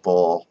 no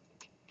multiple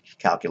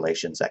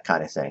calculations, that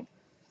kind of thing.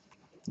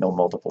 No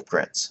multiple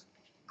prints.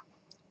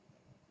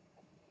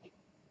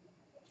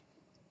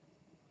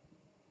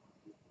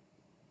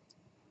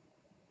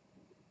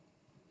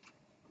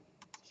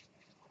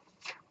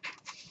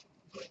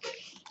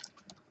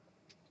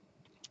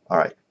 All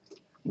right,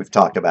 we've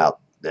talked about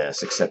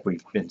this, except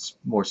we've been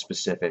more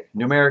specific.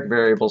 Numeric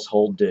variables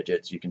hold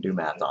digits. You can do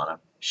math on them.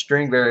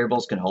 String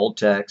variables can hold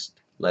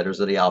text, letters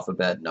of the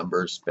alphabet,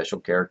 numbers, special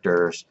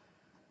characters.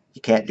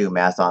 You can't do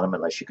math on them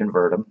unless you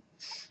convert them.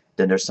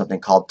 Then there's something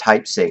called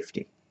type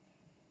safety.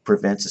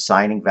 Prevents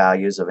assigning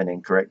values of an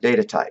incorrect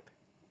data type.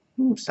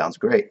 Sounds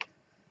great.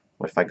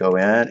 What if I go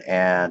in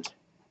and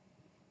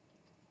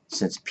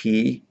since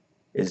P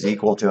is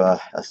equal to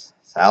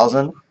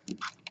 1,000,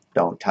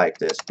 don't type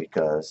this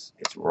because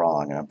it's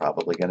wrong and I'm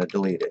probably going to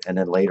delete it. And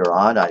then later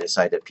on I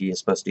decide that P is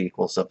supposed to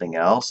equal something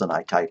else and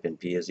I type in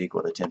P is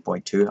equal to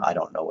 10.2. I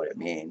don't know what it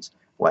means,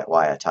 why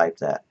I type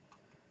that.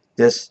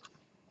 This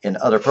in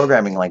other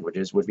programming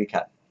languages would be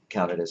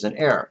counted as an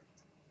error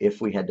if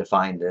we had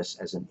defined this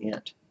as an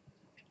int.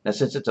 Now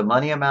since it's a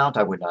money amount,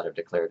 I would not have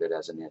declared it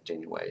as an int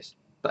anyways,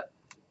 but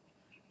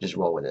just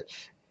roll with it.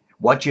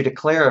 Once you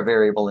declare a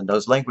variable in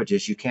those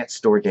languages, you can't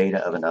store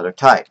data of another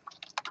type.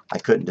 I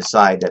couldn't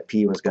decide that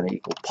P was going to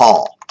equal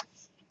Paul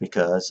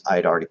because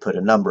I'd already put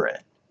a number in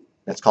it.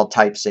 That's called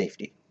type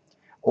safety.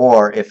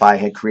 Or if I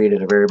had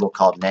created a variable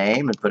called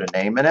name and put a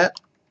name in it,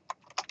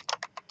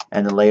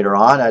 and then later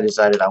on I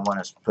decided I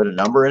want to put a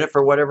number in it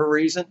for whatever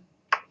reason,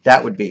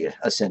 that would be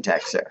a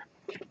syntax error.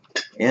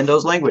 In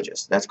those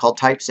languages, that's called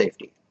type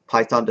safety.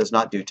 Python does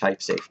not do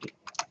type safety.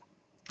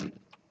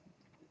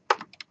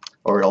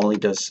 Or it only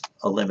does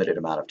a limited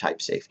amount of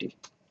type safety,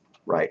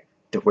 right?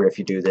 To where if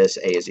you do this,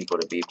 A is equal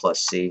to B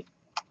plus C.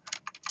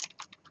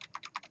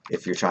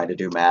 If you're trying to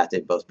do math,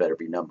 it both better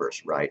be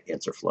numbers, right?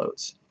 Ints or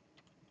floats.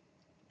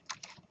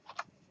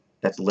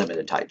 That's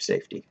limited type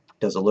safety.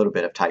 Does a little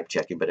bit of type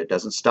checking, but it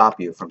doesn't stop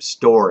you from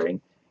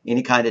storing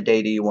any kind of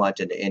data you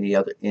want into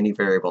any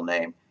variable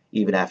name,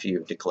 even after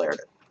you've declared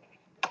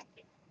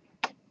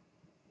it.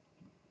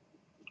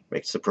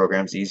 Makes the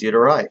programs easier to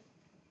write,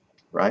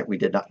 right? We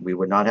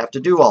would not have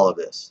to do all of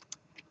this,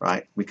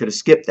 right? We could have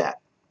skipped that.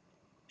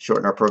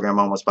 Shorten our program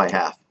almost by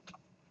half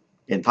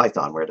in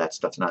Python where that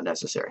stuff's not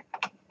necessary.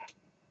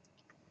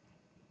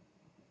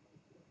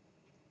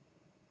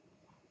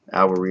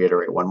 I will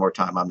reiterate one more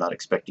time, I'm not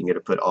expecting you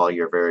to put all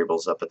your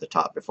variables up at the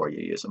top before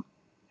you use them.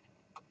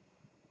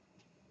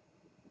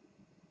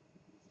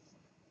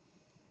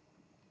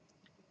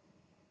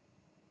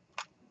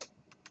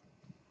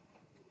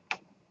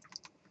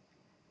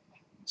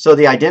 So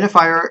the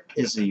identifier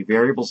is the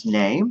variable's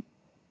name.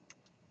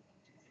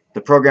 The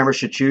programmer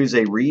should choose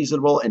a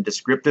reasonable and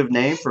descriptive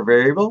name for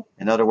variable.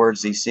 In other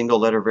words, these single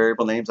letter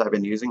variable names I've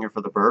been using are for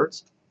the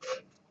birds.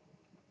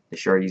 They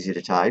sure are easy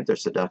to type. They're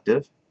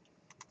seductive.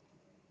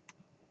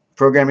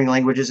 Programming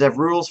languages have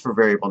rules for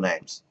variable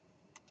names.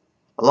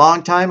 A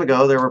long time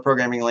ago, there were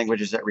programming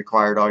languages that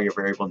required all your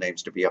variable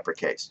names to be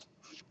uppercase.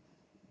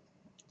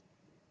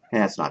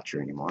 And that's not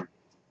true anymore.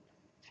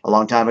 A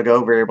long time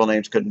ago, variable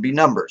names couldn't be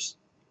numbers.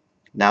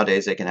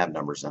 Nowadays, they can have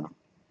numbers in them.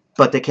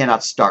 But they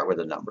cannot start with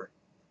a number.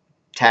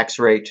 Tax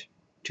rate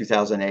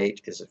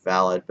 2008 is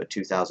valid, but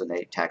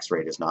 2008 tax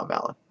rate is not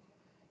valid.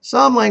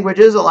 Some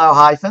languages allow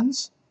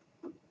hyphens.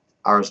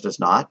 Ours does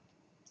not.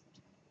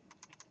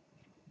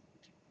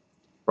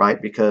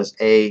 Right? Because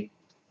A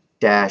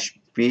dash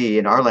B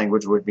in our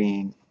language would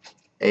mean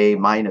A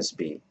minus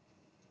B.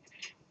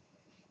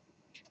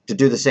 To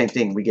do the same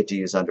thing, we get to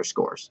use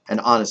underscores. And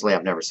honestly,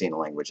 I've never seen a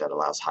language that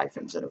allows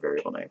hyphens in a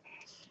variable name.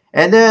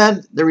 And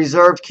then the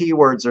reserved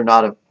keywords are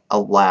not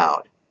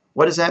allowed.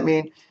 What does that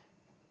mean?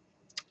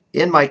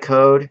 In my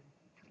code,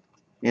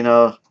 you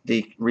know,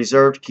 the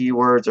reserved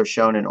keywords are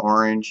shown in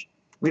orange.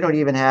 We don't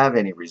even have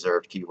any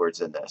reserved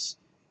keywords in this.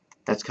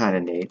 That's kind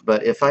of neat.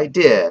 But if I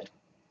did,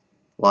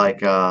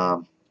 like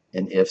an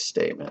if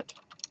statement,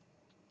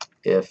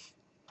 if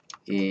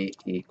E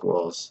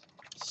equals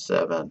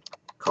 7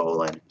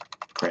 colon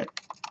print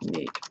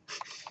neat.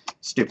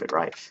 Stupid,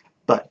 right?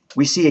 But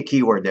we see a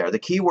keyword there. The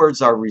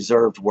keywords are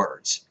reserved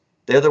words.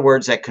 They're the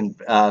words that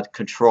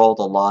control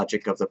the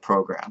logic of the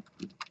program.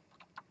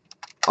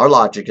 Our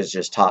logic is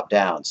just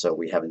top-down, so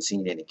we haven't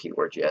seen any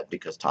keywords yet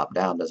because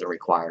top-down doesn't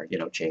require, you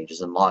know,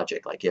 changes in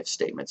logic like if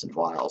statements and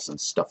whiles and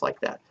stuff like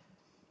that.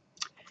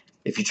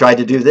 If you tried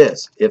to do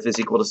this, if is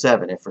equal to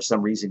 7, if for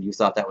some reason you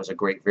thought that was a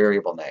great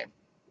variable name,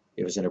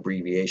 it was an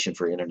abbreviation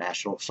for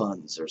international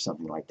funds or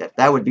something like that,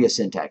 that would be a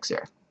syntax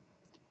error.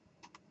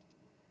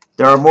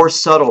 There are more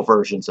subtle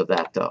versions of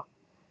that, though.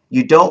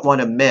 You don't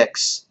want to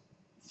mix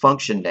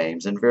function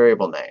names and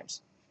variable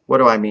names. What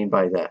do I mean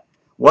by that?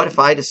 What if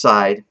I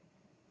decide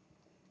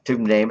to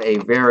name a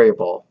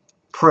variable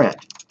print?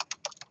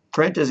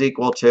 Print is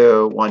equal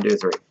to 1, 2,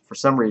 3. For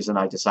some reason,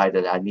 I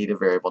decided I need a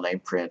variable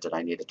named print and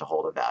I need it to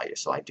hold a value,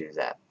 so I do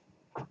that.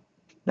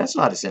 That's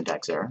not a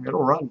syntax error.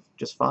 It'll run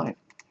just fine.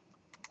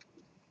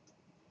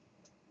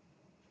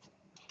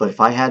 But if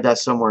I had that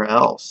somewhere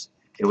else,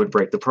 it would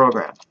break the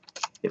program.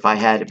 If I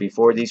had it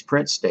before these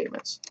print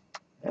statements,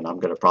 and I'm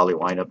going to probably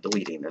wind up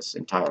deleting this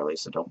entirely,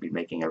 so don't be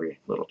making every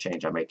little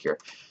change I make here.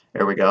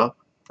 There we go,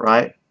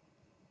 right?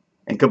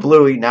 And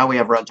kablooey, now we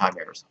have runtime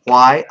errors.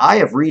 Why? I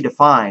have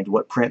redefined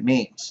what print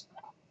means,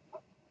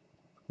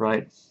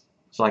 right?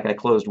 It's like I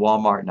closed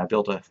Walmart and I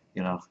built a,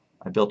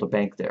 I built a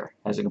bank there.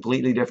 It has a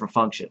completely different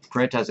function.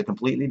 Print has a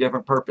completely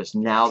different purpose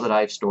now that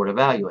I've stored a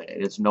value in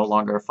it. It's no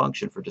longer a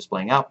function for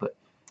displaying output.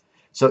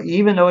 So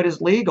even though it is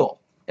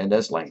legal in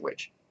this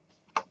language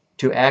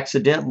to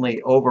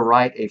accidentally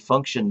overwrite a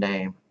function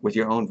name with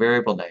your own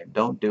variable name,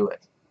 don't do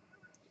it.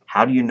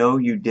 How do you know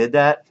you did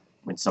that?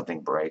 When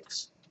something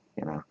breaks,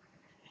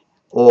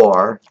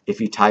 Or if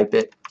you type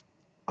it,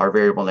 our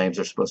variable names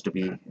are supposed to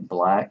be in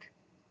black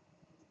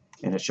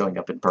and it's showing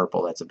up in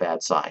purple. That's a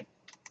bad sign.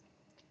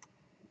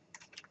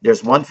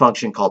 There's one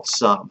function called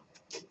sum.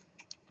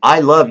 I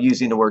love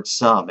using the word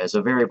sum as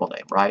a variable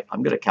name, right?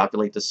 I'm going to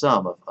calculate the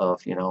sum of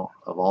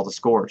all the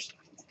scores.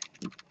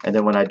 And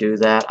then when I do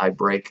that, I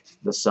break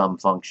the sum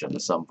function. The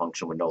sum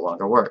function would no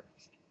longer work,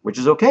 which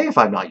is okay if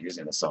I'm not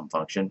using the sum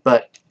function.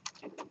 But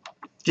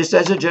just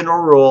as a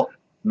general rule,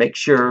 make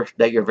sure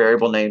that your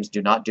variable names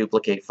do not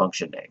duplicate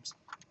function names.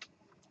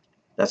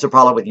 That's a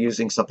problem with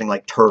using something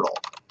like turtle,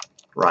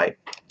 right?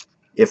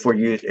 If we're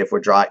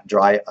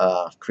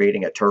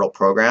creating a turtle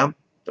program,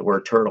 the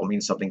word turtle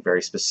means something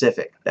very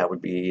specific. That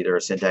would be either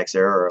a syntax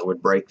error or it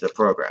would break the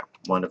program,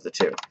 one of the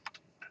two.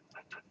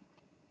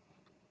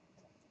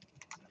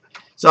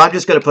 So I'm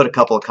just going to put a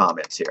couple of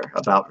comments here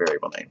about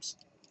variable names.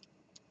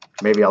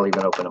 Maybe I'll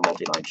even open a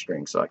multi-line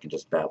string so I can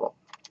just babble.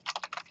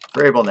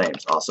 Variable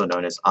names, also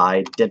known as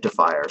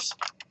identifiers,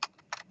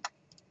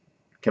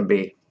 can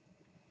be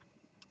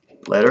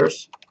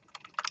letters,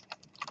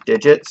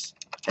 digits,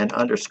 and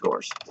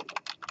underscores.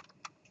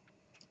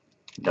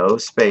 No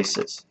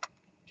spaces.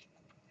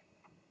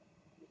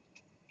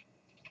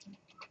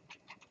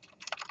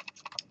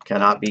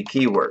 Cannot be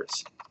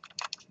keywords.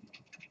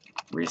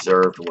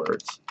 Reserved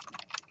words.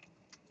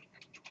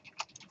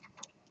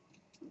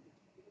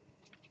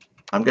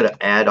 I'm going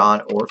to add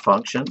on or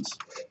functions,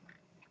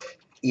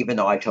 even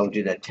though I told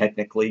you that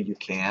technically you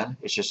can.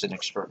 It's just an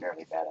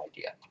extraordinarily bad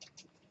idea.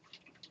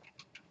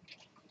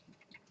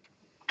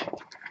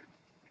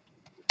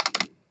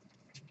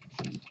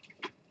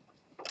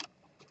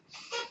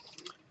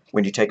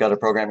 When you take other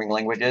programming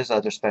languages,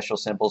 other special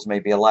symbols may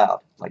be allowed,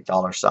 like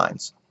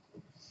 $signs.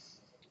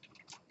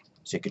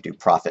 So you could do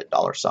profit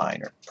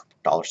 $sign or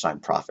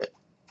 $profit.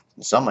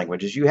 In some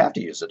languages, you have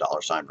to use a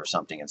 $sign for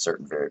something in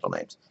certain variable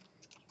names.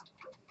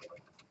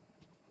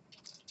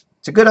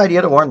 It's a good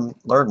idea to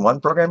learn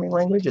one programming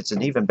language. It's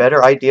an even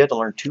better idea to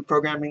learn 2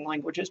 programming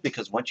languages,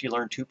 because once you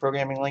learn 2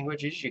 programming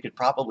languages, you could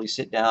probably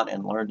sit down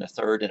and learn the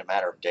third in a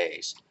matter of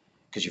days,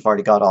 because you've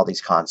already got all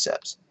these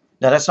concepts.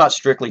 Now, that's not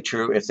strictly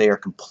true if they are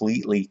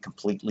completely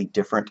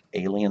different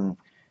alien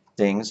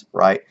things,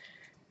 right?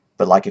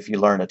 But like if you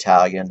learn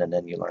Italian and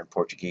then you learn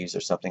Portuguese or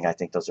something, I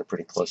think those are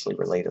pretty closely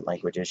related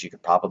languages. You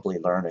could probably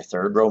learn a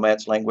third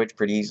Romance language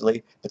pretty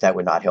easily, but that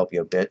would not help you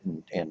a bit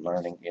in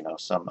learning,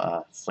 some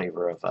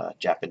flavor of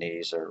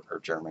Japanese or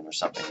German or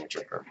something, which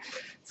are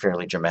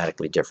fairly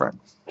dramatically different.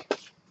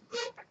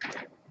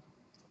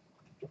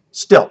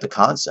 Still, the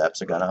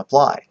concepts are going to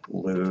apply.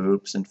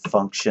 Loops and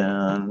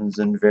functions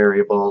and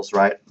variables,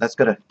 right? That's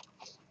going to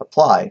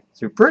apply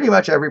through pretty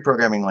much every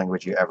programming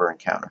language you ever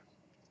encounter.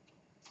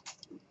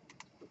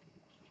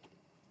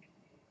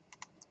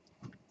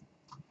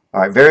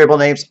 All right, variable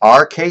names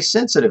are case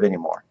sensitive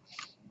anymore.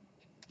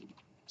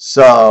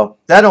 So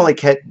that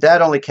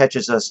only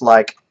catches us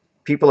like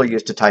people are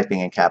used to typing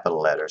in capital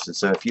letters. And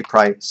so if you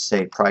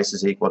say price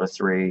is equal to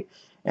 3,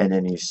 and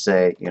then you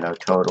say,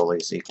 total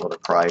is equal to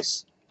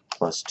price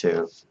plus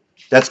 2,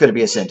 that's going to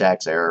be a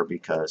syntax error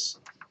because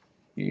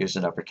you use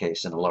an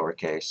uppercase and a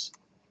lowercase.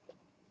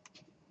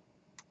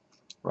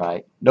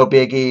 Right? No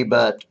biggie,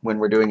 but when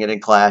we're doing it in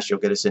class, you'll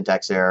get a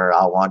syntax error.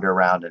 I'll wander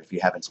around, and if you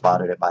haven't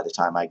spotted it by the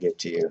time I get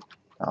to you,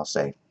 I'll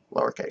say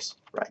lowercase,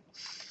 right?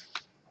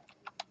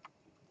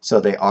 So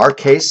they are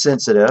case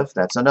sensitive.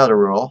 That's another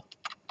rule.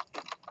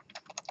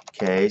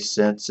 Case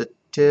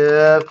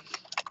sensitive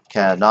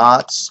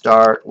cannot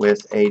start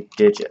with a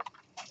digit.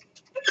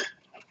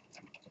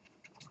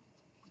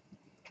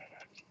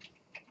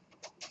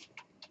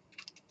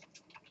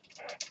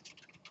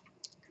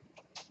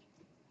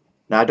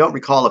 Now, I don't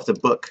recall if the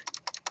book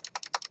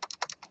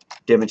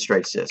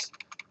demonstrates this,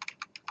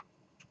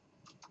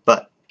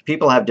 but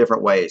people have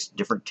different ways,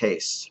 different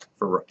tastes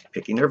for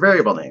picking their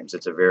variable names.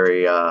 It's a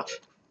very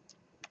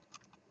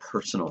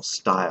personal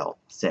style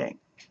thing.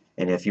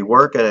 And if you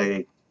work at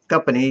a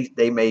company,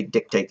 they may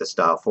dictate the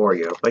style for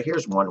you. But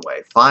here's one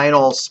way.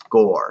 Final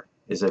score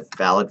is a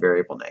valid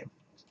variable name.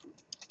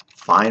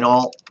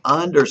 Final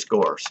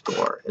underscore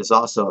score is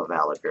also a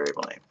valid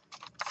variable name.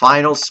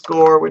 Final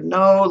score with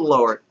no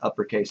lower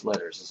uppercase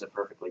letters is a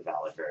perfectly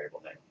valid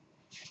variable name.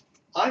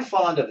 I'm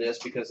fond of this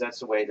because that's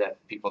the way that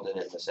people did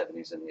it in the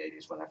 70s and the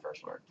 80s when I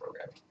first learned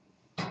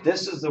programming.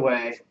 This is the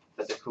way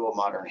that the cool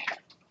modern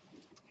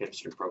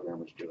hipster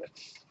programmers do it.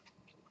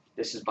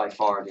 This is by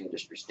far the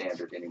industry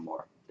standard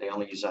anymore. They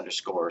only use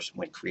underscores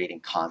when creating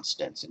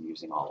constants and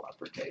using all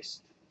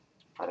uppercase.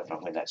 I don't know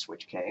when that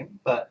switch came,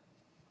 but,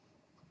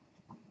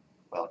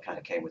 well, it kind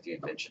of came with the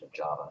invention of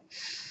Java.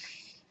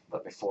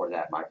 But before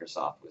that,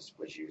 Microsoft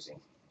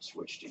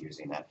switched to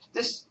using that.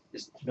 This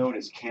is known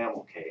as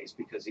camel case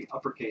because the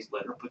uppercase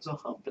letter puts a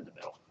hump in the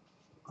middle.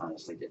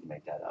 Honestly, didn't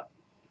make that up.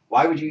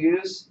 Why would you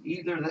use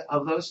either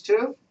of those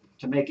two?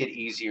 To make it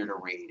easier to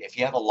read. If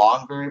you have a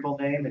long variable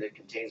name and it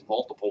contains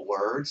multiple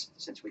words,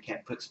 since we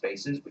can't put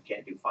spaces, we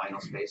can't do final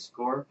space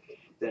score,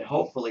 then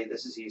hopefully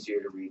this is easier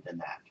to read than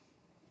that.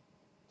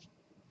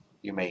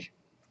 You may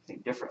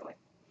think differently.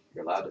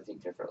 You're allowed to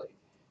think differently.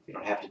 You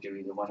don't have to do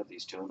either one of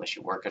these two unless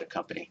you work at a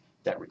company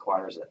that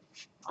requires it.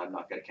 I'm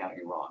not going to count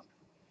you wrong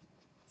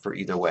for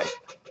either way.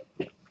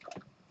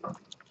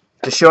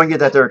 Just showing you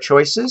that there are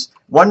choices.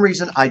 One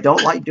reason I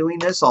don't like doing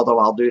this, although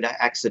I'll do it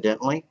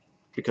accidentally,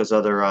 because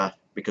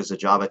the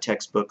Java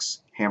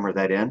textbooks hammer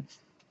that in.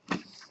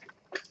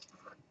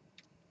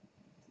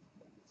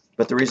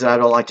 But the reason I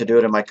don't like to do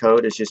it in my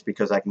code is just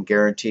because I can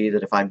guarantee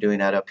that if I'm doing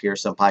that up here,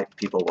 some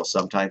people will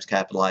sometimes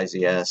capitalize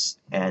the S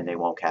and they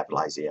won't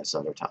capitalize the S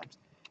other times.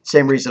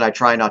 Same reason I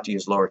try not to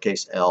use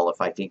lowercase l if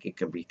I think it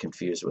can be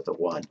confused with a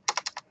 1.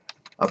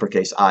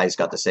 Uppercase I's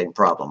got the same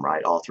problem,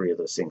 right? All three of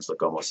those things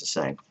look almost the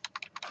same.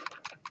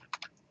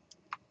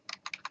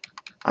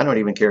 I don't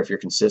even care if you're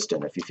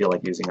consistent. If you feel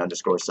like using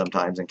underscores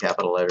sometimes and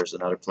capital letters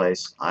another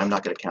place, I'm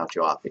not going to count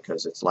you off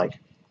because it's like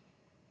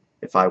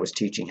if I was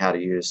teaching how to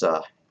use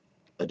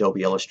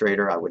Adobe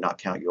Illustrator, I would not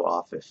count you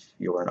off if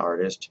you were an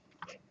artist.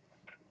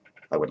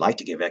 I would like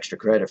to give extra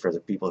credit for the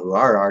people who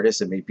are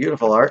artists and make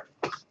beautiful art,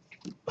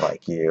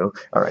 like you.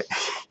 All right.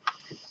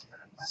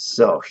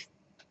 So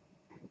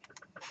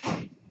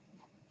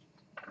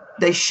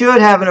they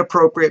should have an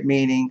appropriate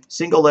meaning.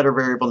 Single letter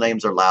variable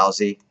names are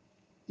lousy.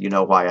 You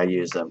know why I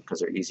use them, because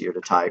they're easier to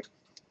type.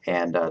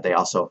 And they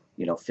also,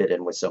 fit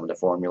in with some of the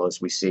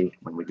formulas we see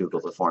when we Google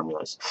the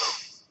formulas.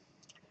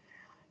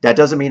 That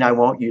doesn't mean I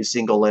won't use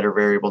single letter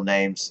variable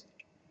names.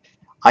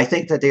 I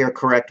think that they are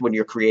correct when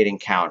you're creating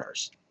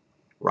counters,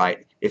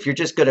 right? If you're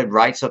just going to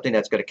write something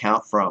that's going to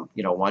count from,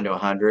 1 to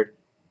 100,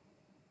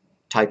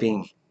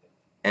 typing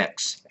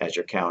X as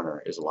your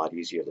counter is a lot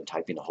easier than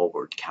typing the whole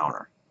word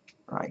counter,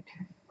 right?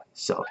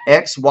 So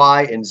X,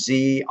 Y, and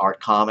Z are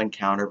common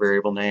counter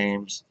variable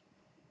names.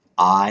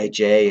 I,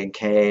 J, and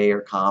K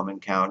are common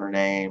counter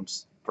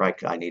names. Right?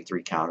 I need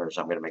 3 counters.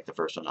 I'm going to make the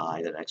first one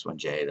I, the next one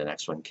J, the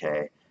next one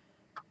K.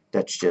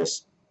 That's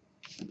just,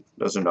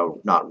 those are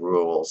not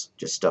rules,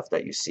 just stuff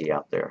that you see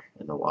out there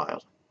in the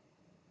wild.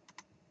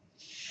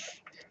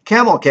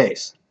 Camel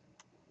case.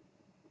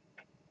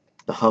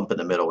 The hump in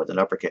the middle with an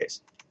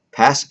uppercase.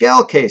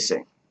 Pascal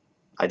casing.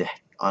 I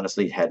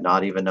honestly had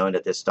not even known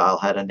that this style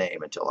had a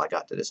name until I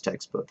got to this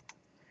textbook.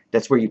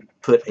 That's where you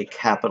put a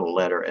capital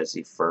letter as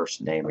the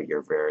first name of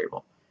your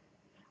variable.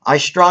 I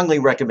strongly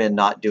recommend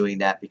not doing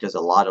that because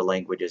a lot of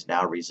languages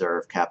now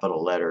reserve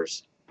capital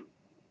letters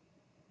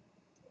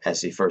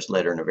as the first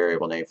letter in a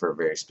variable name for a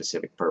very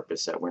specific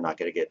purpose that we're not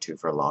going to get to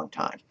for a long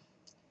time.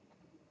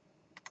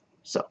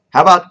 So,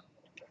 how about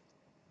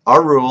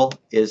our rule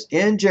is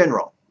in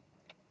general,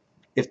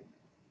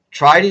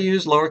 try to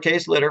use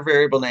lowercase letter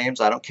variable names.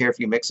 I don't care if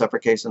you mix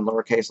uppercase and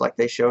lowercase like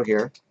they show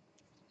here.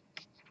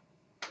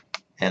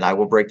 And I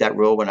will break that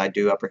rule when I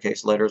do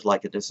uppercase letters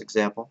like in this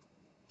example.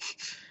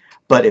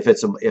 But if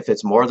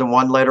it's more than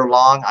one letter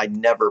long, I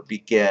never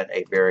begin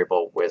a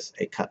variable with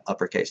a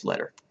uppercase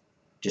letter,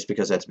 just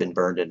because that's been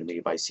burned into me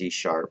by C#,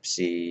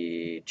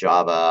 C,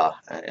 Java,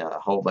 a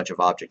whole bunch of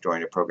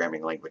object-oriented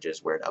programming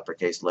languages where an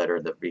uppercase letter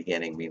in the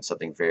beginning means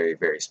something very,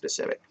 very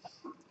specific.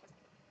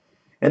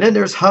 And then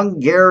there's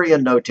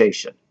Hungarian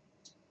notation.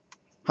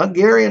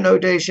 Hungarian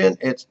notation,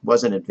 it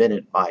wasn't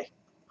invented by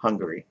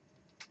Hungary,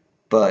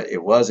 but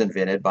it was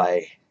invented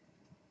by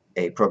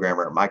a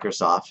programmer at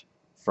Microsoft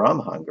from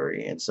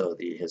Hungary, and so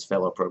his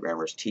fellow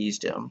programmers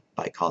teased him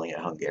by calling it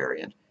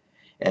Hungarian.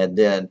 And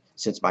then,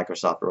 since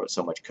Microsoft wrote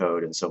so much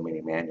code and so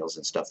many manuals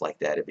and stuff like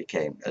that, it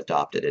became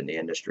adopted in the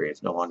industry.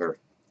 It's no longer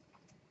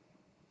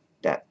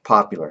that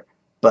popular,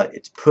 but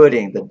it's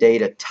putting the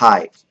data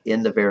type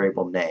in the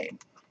variable name.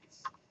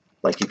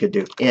 Like you could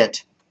do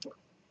int,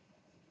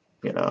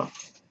 you know,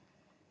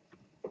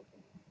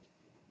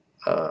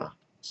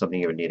 something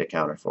you would need a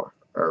counter for,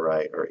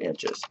 or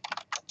inches.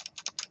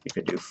 You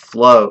could do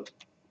float,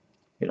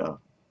 you know,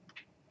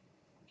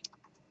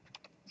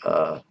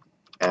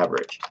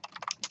 average,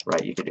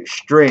 right? You could do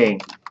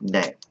string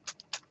name.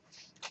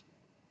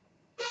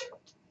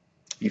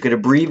 You could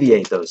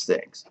abbreviate those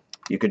things.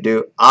 You could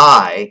do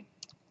I,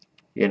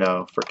 you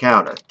know, for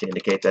counter to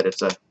indicate that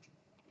it's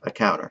a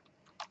counter.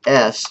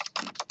 S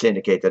to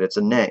indicate that it's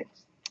a name.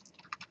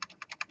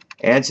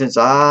 And since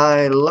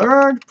I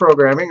learned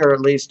programming, or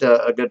at least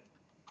a good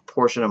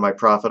portion of my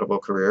profitable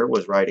career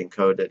was writing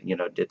code that, you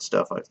know, did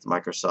stuff with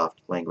Microsoft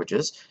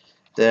languages,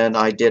 then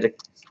I did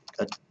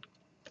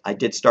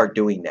start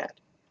doing that.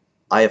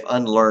 I have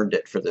unlearned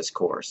it for this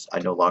course. I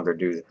no longer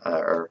do,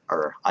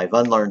 or I've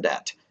unlearned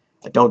that.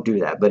 I don't do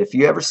that. But if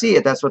you ever see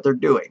it, that's what they're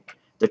doing.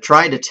 They're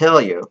trying to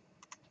tell you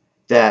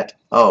that,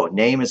 oh,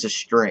 name is a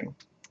string,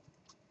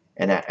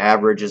 and that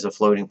average is a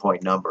floating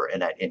point number,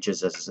 and that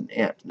inches is an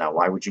int. Now,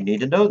 why would you need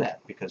to know that?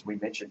 Because we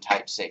mentioned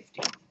type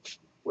safety,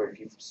 where if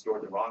you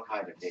store the wrong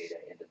kind of data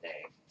in the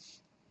name,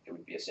 it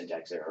would be a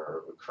syntax error or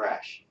it would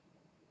crash.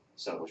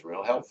 So it was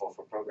real helpful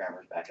for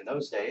programmers back in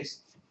those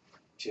days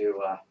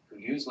to who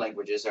used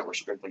languages that were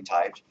strictly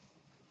typed,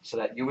 so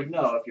that you would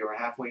know if you were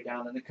halfway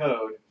down in the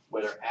code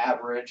whether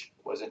average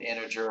was an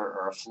integer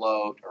or a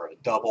float or a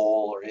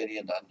double or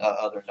any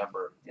other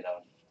number, you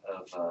know,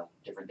 of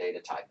different data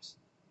types.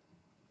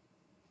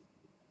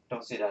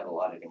 Don't see that a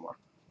lot anymore.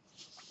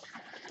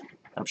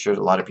 I'm sure a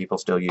lot of people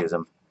still use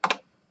them.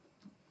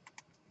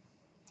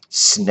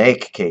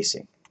 Snake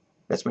casing.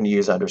 That's when you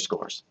use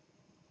underscores.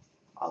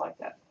 I like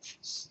that.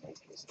 Snake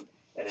casing.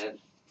 And then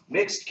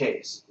mixed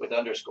case with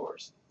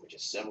underscores, which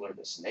is similar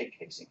to snake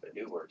casing, but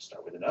new words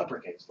start with an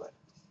uppercase letter.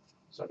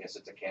 So I guess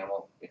it's a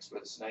camel mixed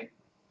with a snake,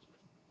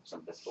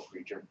 some mythical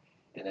creature.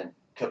 And then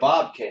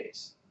kebab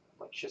case,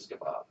 like shish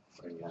kebab,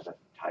 where you have a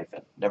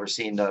hyphen. Never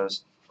seen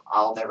those.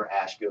 I'll never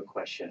ask you a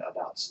question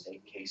about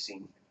snake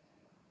casing,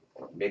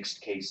 or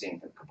mixed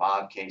casing, or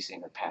kebab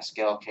casing, or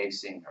Pascal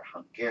casing, or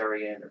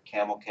Hungarian, or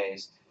camel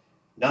case.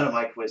 None of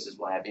my quizzes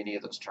will have any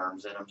of those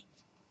terms in them.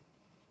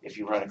 If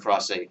you run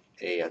across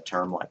a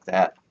term like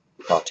that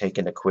while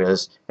taking a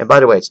quiz, and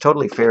by the way, it's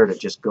totally fair to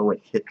just go and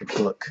hit the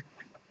book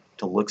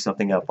to look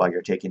something up while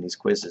you're taking these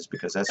quizzes,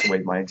 because that's the way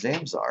my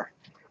exams are.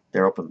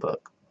 They're open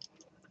book.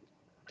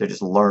 They're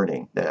just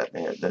learning. That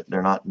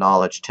they're not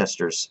knowledge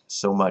testers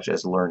so much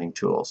as learning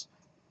tools,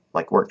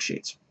 like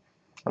worksheets.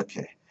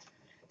 Okay.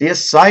 The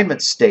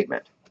assignment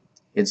statement.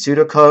 In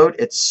pseudocode,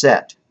 it's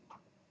set.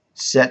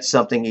 Set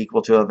something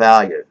equal to a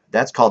value.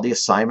 That's called the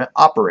assignment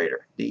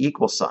operator, the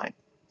equal sign.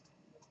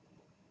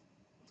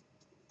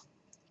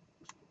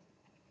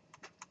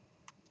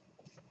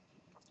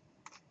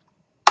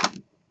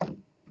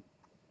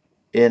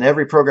 In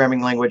every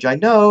programming language I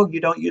know,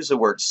 you don't use the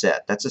word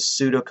set. That's a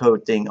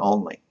pseudocode thing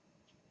only.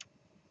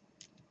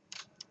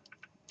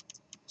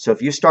 So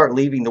if you start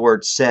leaving the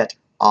word set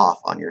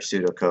off on your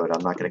pseudocode,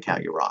 I'm not going to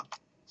count you wrong.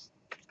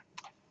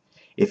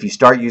 If you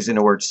start using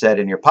the word set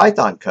in your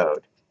Python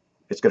code,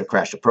 it's going to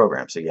crash the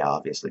program. So yeah,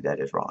 obviously that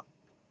is wrong.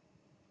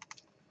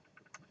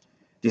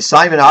 The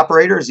assignment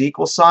operator is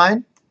equal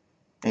sign.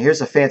 And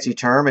here's a fancy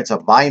term. It's a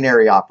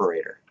binary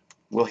operator.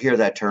 We'll hear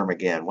that term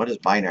again. What does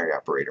binary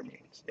operator mean?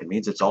 It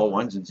means it's all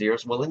ones and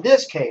zeros. Well, in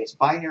this case,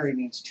 binary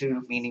means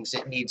two, meaning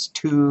it needs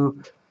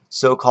two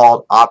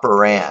so-called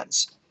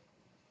operands.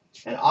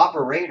 An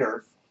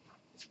operator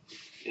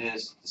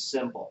is the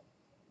symbol,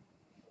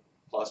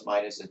 plus,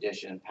 minus,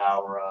 addition,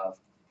 power of,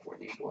 or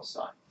the equal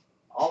sign.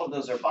 All of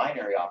those are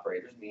binary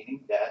operators, meaning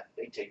that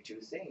they take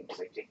two things.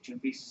 They take two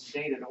pieces of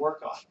data to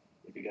work on.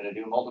 If you're going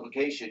to do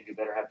multiplication, you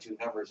better have two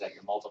numbers that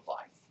you're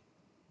multiplying.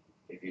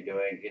 If you're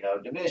doing, you know,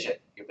 division,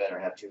 you better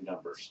have two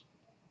numbers.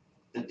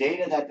 The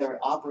data that their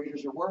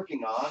operators are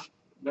working on,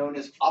 known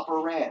as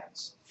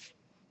operands.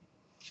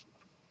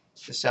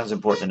 This sounds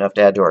important enough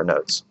to add to our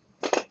notes.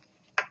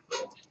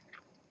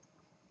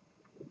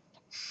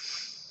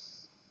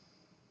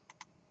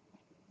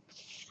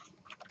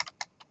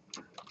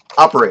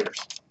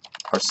 Operators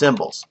are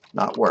symbols,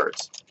 not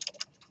words.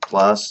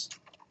 Plus,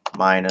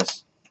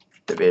 minus,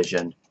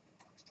 division,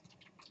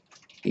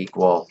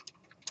 equal.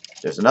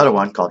 There's another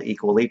one called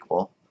equal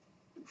equal.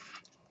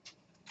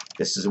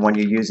 This is the one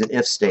you use in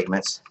if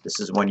statements. This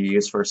is the one you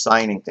use for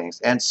assigning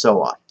things, and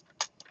so on.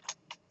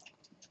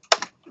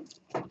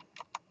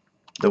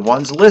 The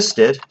ones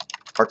listed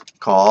are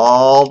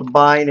called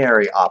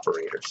binary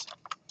operators.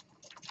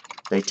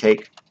 They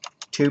take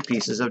two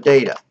pieces of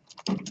data,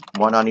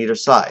 one on either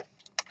side.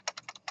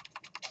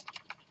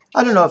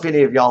 I don't know if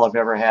any of y'all have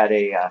ever had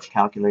a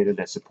calculator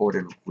that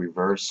supported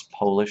reverse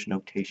Polish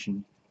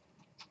notation.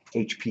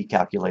 HP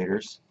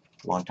calculators,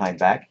 a long time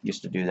back,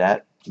 used to do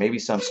that. Maybe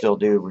some still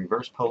do.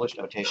 Reverse Polish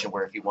notation,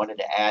 where if you wanted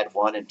to add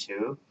 1 and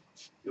 2,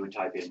 you would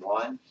type in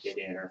 1, hit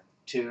enter,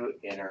 2,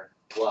 enter,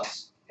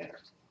 plus enter.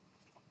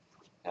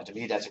 Now to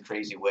me that's a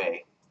crazy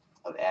way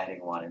of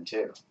adding 1 and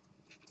 2.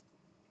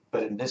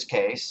 But in this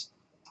case,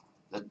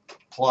 the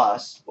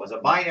plus was a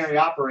binary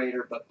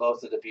operator, but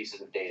both of the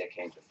pieces of data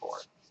came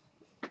before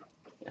it.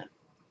 Yeah.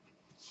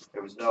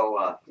 There was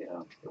no,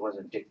 it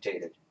wasn't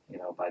dictated,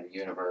 by the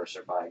universe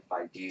or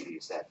by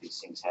deities that these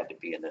things had to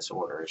be in this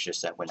order. It's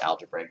just that when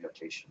algebraic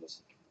notation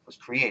was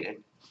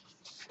created,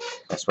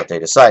 that's what they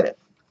decided.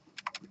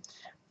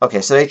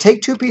 Okay, so they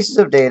take two pieces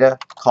of data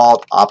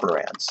called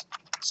operands.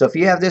 So if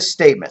you have this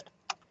statement,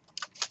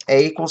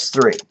 A equals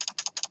 3,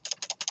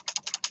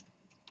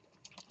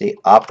 the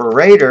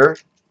operator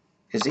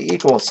is the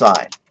equal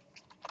sign.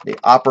 The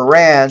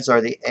operands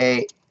are the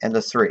A and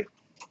the 3.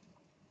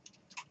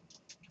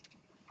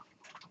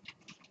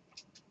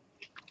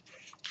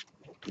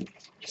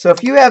 So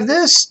if you have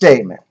this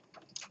statement,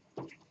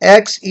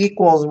 x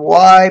equals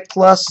y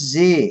plus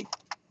z,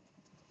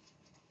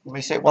 you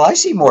may say, well, I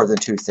see more than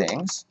two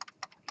things.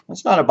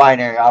 That's not a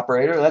binary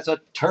operator, that's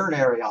a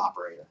ternary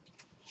operator.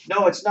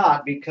 No, it's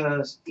not,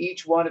 because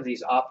each one of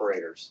these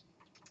operators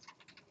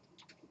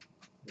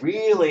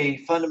really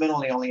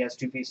fundamentally only has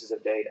two pieces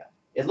of data.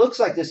 It looks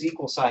like this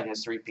equal sign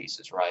has three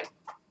pieces, right?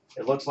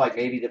 It looks like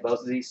maybe that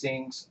both of these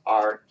things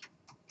are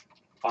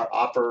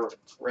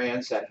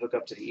operands that hook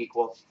up to the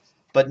equal.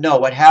 But no,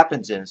 what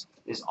happens is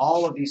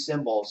all of these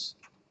symbols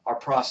are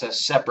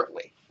processed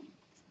separately.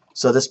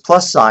 So this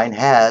plus sign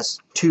has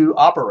two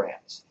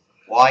operands,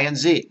 y and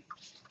z,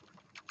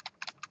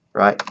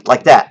 right?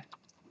 Like that.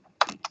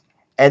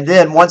 And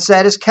then once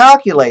that is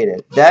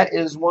calculated, that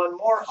is one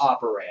more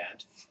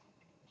operand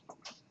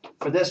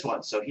for this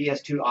one. So he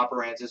has two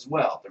operands as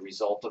well, the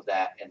result of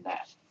that and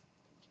that.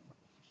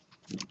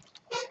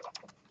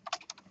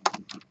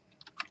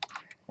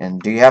 And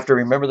do you have to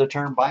remember the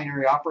term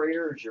binary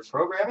operator as you're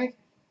programming?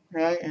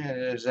 Right?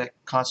 Is that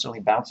constantly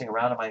bouncing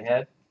around in my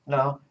head?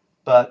 No,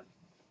 but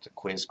it's a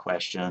quiz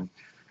question,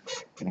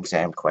 an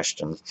exam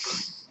question.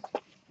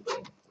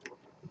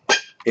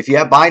 If you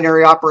have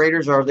binary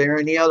operators, are there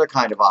any other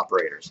kind of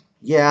operators?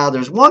 Yeah,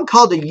 there's one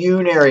called a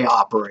unary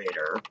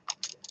operator,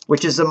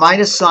 which is a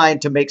minus sign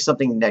to make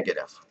something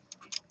negative.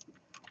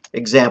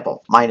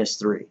 Example,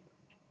 -3,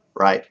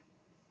 right?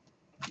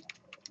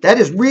 That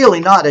is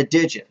really not a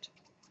digit.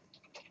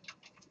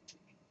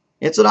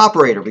 It's an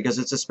operator because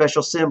it's a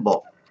special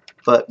symbol.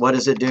 But what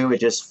does it do? It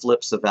just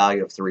flips the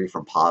value of 3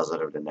 from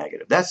positive to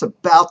negative. That's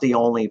about the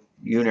only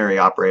unary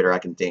operator I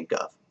can think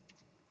of.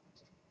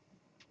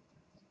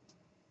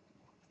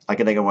 I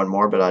can think of one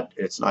more, but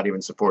it's not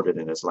even supported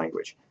in this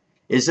language.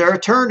 Is there a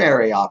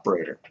ternary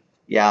operator?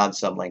 Yeah, in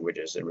some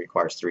languages it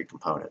requires 3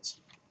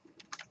 components.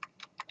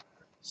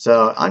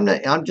 So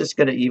I'm just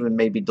going to even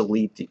maybe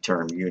delete the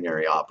term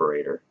unary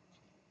operator.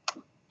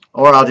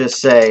 Or I'll just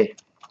say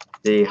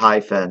the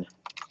hyphen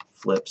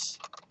flips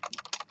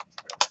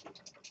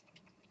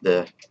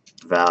the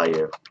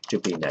value to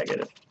be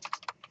negative.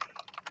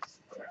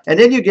 And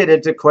then you get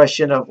into the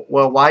question of,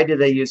 well, why do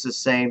they use the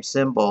same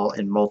symbol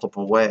in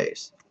multiple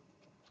ways?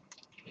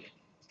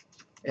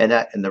 And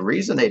the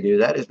reason they do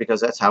that is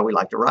because that's how we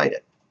like to write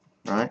it,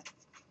 right?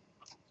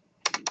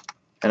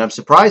 And I'm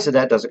surprised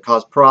that doesn't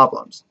cause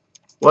problems.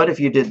 What if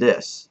you did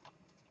this?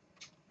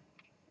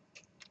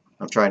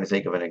 I'm trying to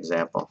think of an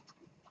example.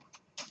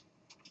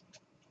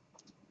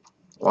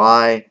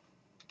 Y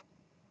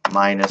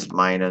minus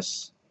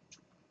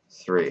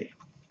 3,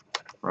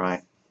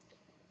 right?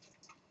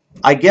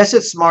 I guess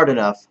it's smart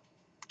enough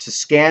to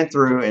scan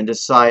through and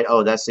decide,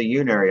 oh, that's a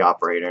unary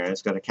operator, and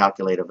it's going to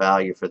calculate a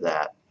value for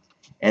that,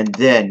 and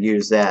then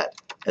use that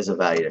as a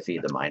value to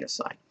feed the minus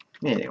sign.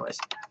 Anyways,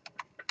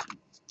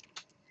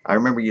 I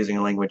remember using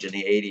a language in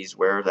the 80s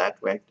where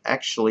that would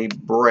actually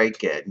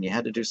break it, and you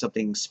had to do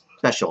something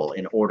special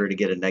in order to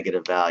get a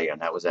negative value, and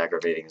that was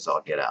aggravating as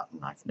all get out,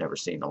 and I've never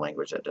seen a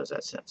language that does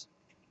that since.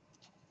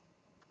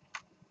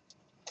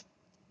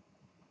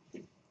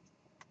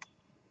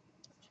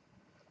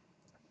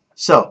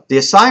 So, the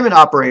assignment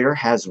operator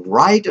has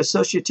right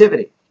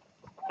associativity.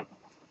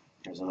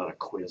 There's another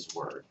quiz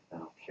word I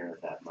don't care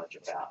that much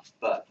about.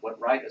 But what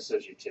right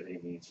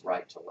associativity means,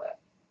 right to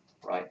left,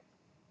 right?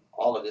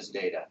 All of this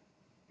data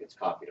gets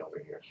copied over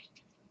here.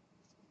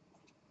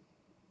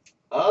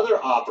 Other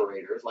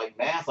operators, like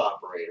math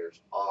operators,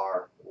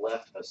 are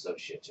left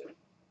associative,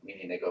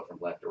 meaning they go from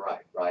left to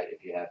right, right?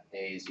 If you have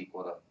A is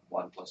equal to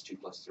 1 plus 2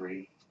 plus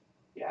 3,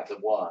 you have the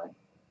 1,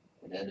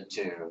 and then the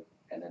 2,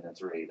 and then the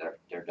 3.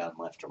 They're done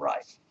left to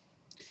right.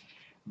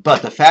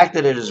 But the fact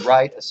that it is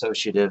right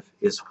associative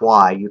is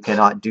why you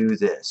cannot do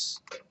this.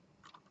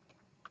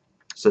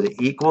 So the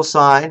equal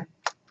sign,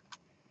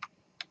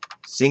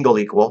 single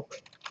equal,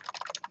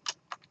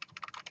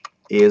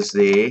 is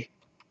the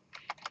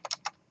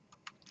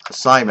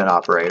assignment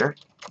operator.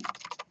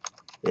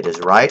 It is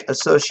right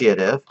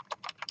associative,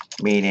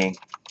 meaning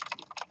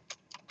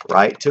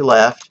right to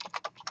left.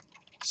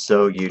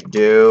 So you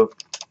do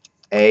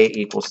A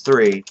equals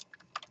 3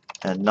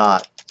 and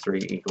not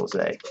 3 equals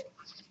A.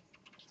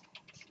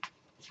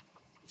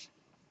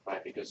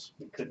 Right, because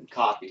we couldn't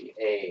copy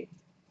A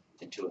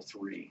into a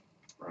 3,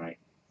 right?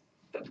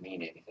 Doesn't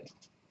mean anything.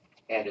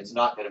 And it's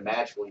not going to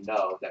magically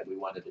know that we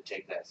wanted to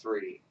take that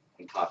 3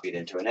 and copy it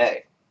into an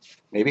A.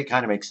 Maybe it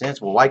kind of makes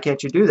sense. Well, why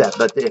can't you do that?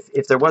 But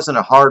if there wasn't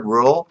a hard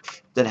rule,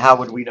 then how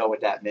would we know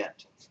what that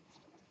meant?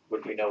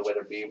 Would we know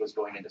whether B was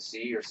going into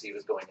C or C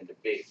was going into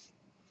B?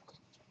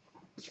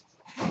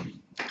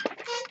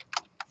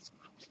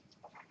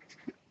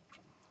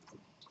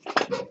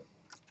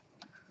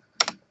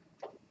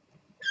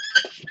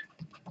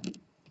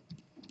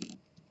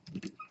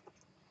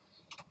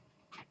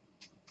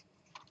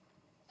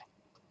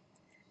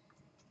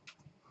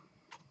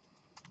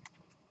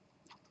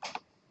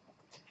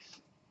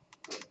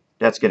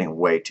 That's getting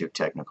way too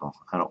technical.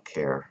 I don't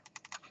care.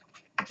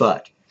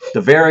 But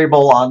the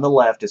variable on the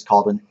left is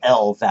called an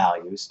L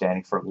value,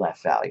 standing for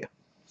left value.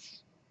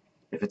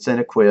 If it's in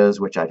a quiz,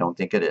 which I don't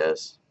think it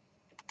is,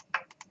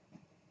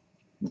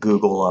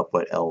 Google up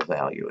what L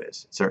value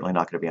is. It's certainly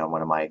not going to be on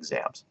one of my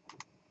exams.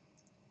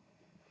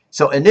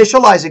 So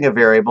initializing a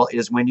variable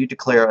is when you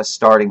declare a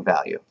starting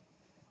value.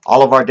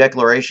 All of our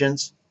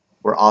declarations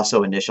were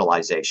also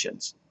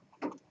initializations.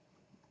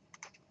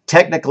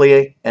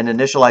 Technically, an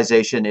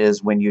initialization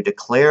is when you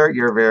declare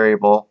your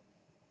variable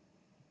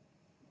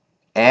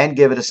and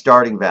give it a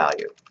starting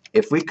value.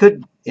 If we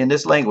could, in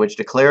this language,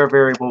 declare a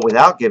variable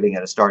without giving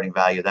it a starting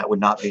value, that would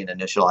not be an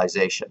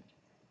initialization.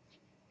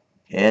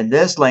 In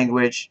this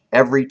language,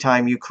 every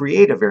time you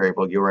create a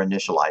variable, you are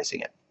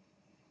initializing it.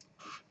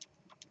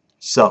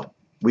 So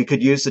we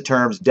could use the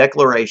terms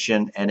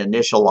declaration and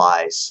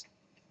initialize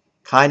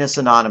kind of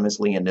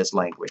synonymously in this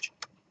language.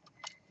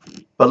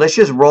 But let's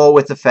just roll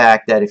with the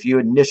fact that if you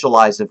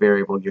initialize a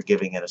variable, you're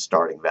giving it a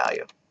starting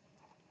value.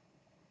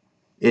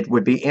 It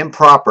would be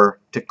improper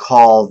to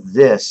call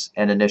this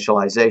an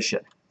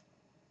initialization.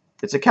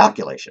 It's a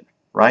calculation,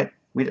 right?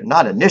 We're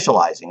not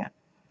initializing it.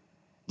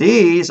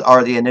 These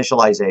are the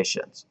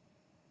initializations.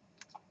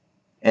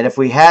 And if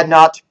we had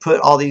not put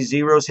all these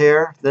zeros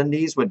here, then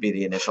these would be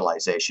the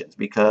initializations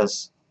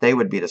because they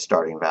would be the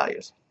starting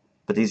values.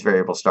 But these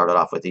variables started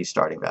off with these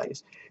starting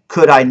values.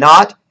 Could I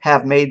not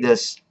have made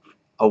this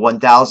a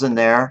 1000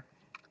 there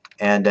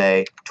and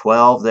a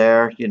 12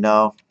 there, you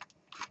know,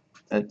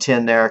 a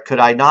 10 there? Could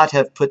I not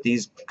have put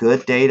these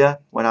good data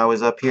when I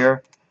was up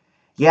here?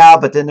 Yeah,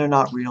 but then they're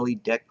not really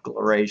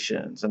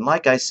declarations. And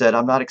like I said,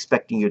 I'm not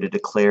expecting you to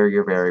declare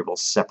your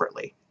variables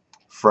separately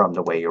from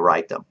the way you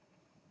write them.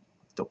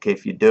 It's okay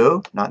if you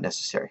do, not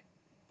necessary.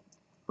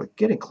 We're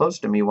getting close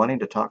to me wanting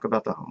to talk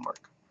about the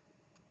homework.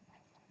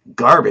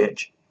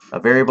 Garbage, a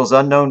variable's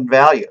unknown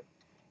value.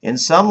 In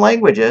some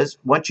languages,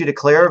 once you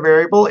declare a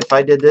variable, if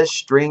I did this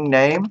string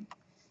name,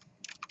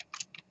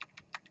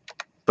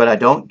 but I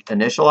don't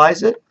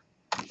initialize it,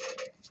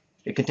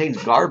 it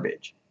contains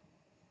garbage.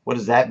 What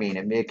does that mean?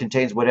 It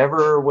contains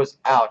whatever was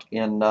out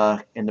in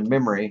the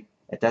memory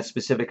at that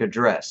specific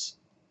address.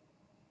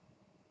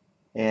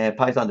 And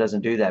Python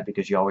doesn't do that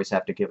because you always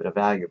have to give it a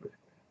value,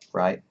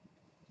 right?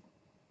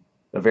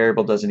 A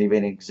variable doesn't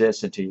even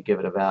exist until you give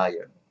it a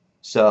value.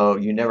 So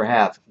you never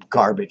have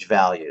garbage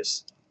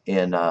values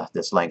in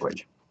this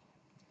language.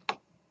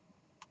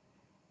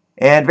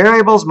 And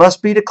variables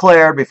must be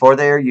declared before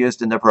they are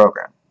used in the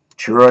program.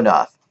 True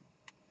enough.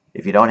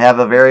 If you don't have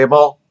a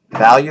variable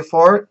value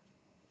for it,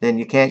 then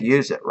you can't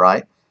use it,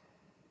 right?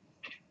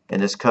 In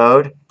this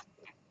code,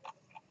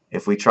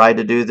 if we tried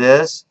to do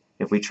this,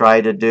 if we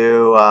tried to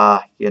do,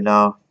 you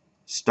know,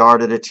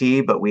 start at a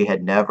t, but we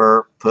had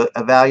never put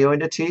a value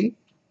into t,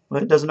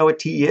 well, it doesn't know what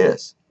t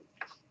is.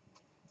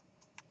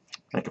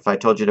 Like if I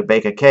told you to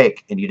bake a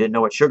cake and you didn't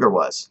know what sugar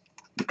was,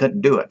 you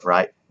couldn't do it,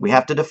 right? We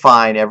have to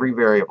define every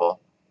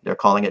variable. They're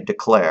calling it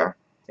declare.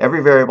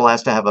 Every variable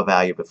has to have a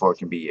value before it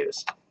can be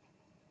used.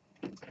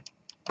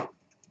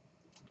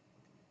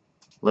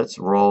 Let's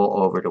roll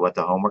over to what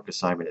the homework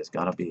assignment is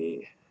going to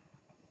be.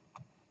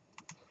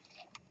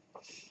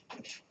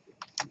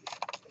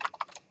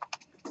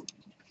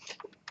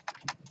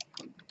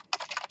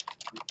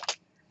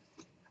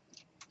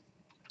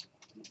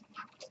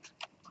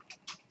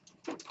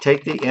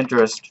 Take the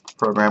interest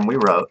program we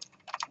wrote,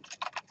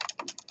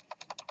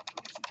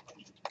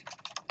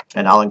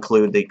 and I'll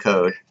include the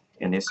code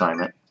in the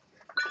assignment.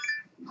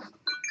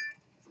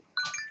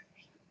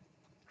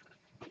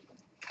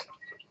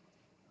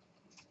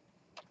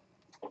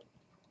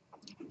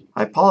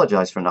 I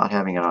apologize for not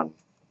having it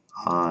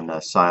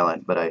on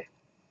silent, but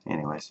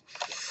anyways.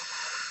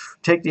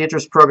 Take the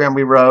interest program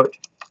we wrote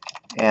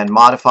and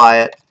modify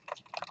it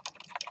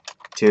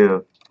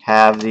to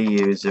have the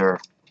user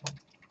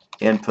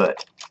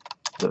input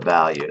the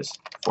values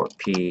for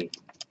P,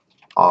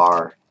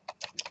 R,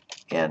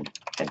 N,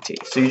 and T.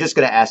 So you're just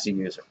going to ask the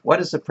user, what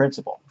is the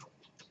principal?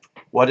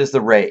 What is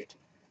the rate?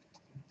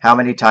 How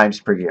many times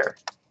per year?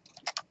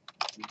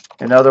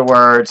 In other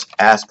words,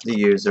 ask the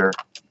user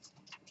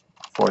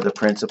for the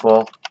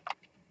principal,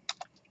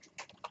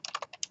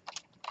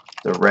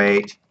 the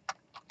rate,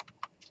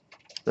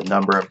 the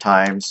number of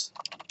times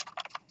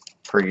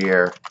per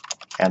year,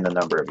 and the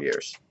number of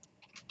years.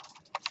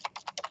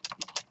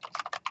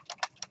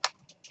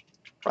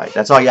 Right,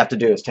 that's all you have to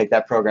do is take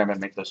that program and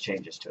make those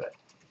changes to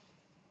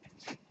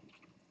it.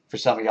 For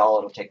some of y'all,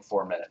 it'll take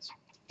 4 minutes.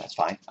 That's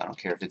fine. I don't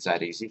care if it's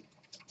that easy.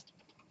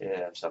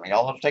 If some of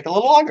y'all, it'll take a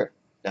little longer.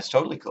 That's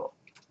totally cool.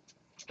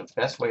 The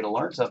best way to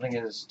learn something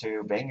is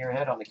to bang your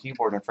head on the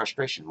keyboard in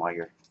frustration while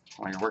you're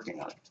working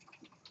on it.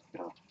 You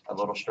know, a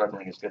little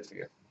struggling is good for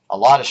you. A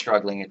lot of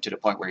struggling to the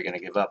point where you're going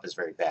to give up is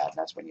very bad, and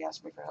that's when you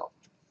ask me for help.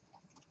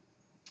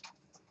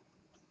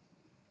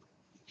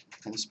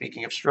 And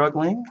speaking of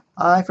struggling,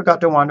 I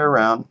forgot to wander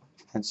around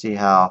and see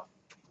how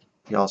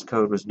y'all's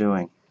code was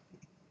doing.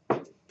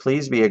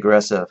 Please be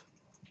aggressive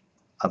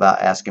about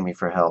asking me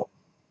for help.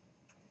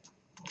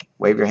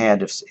 Wave your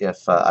hand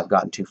if I've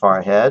gotten too far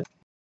ahead.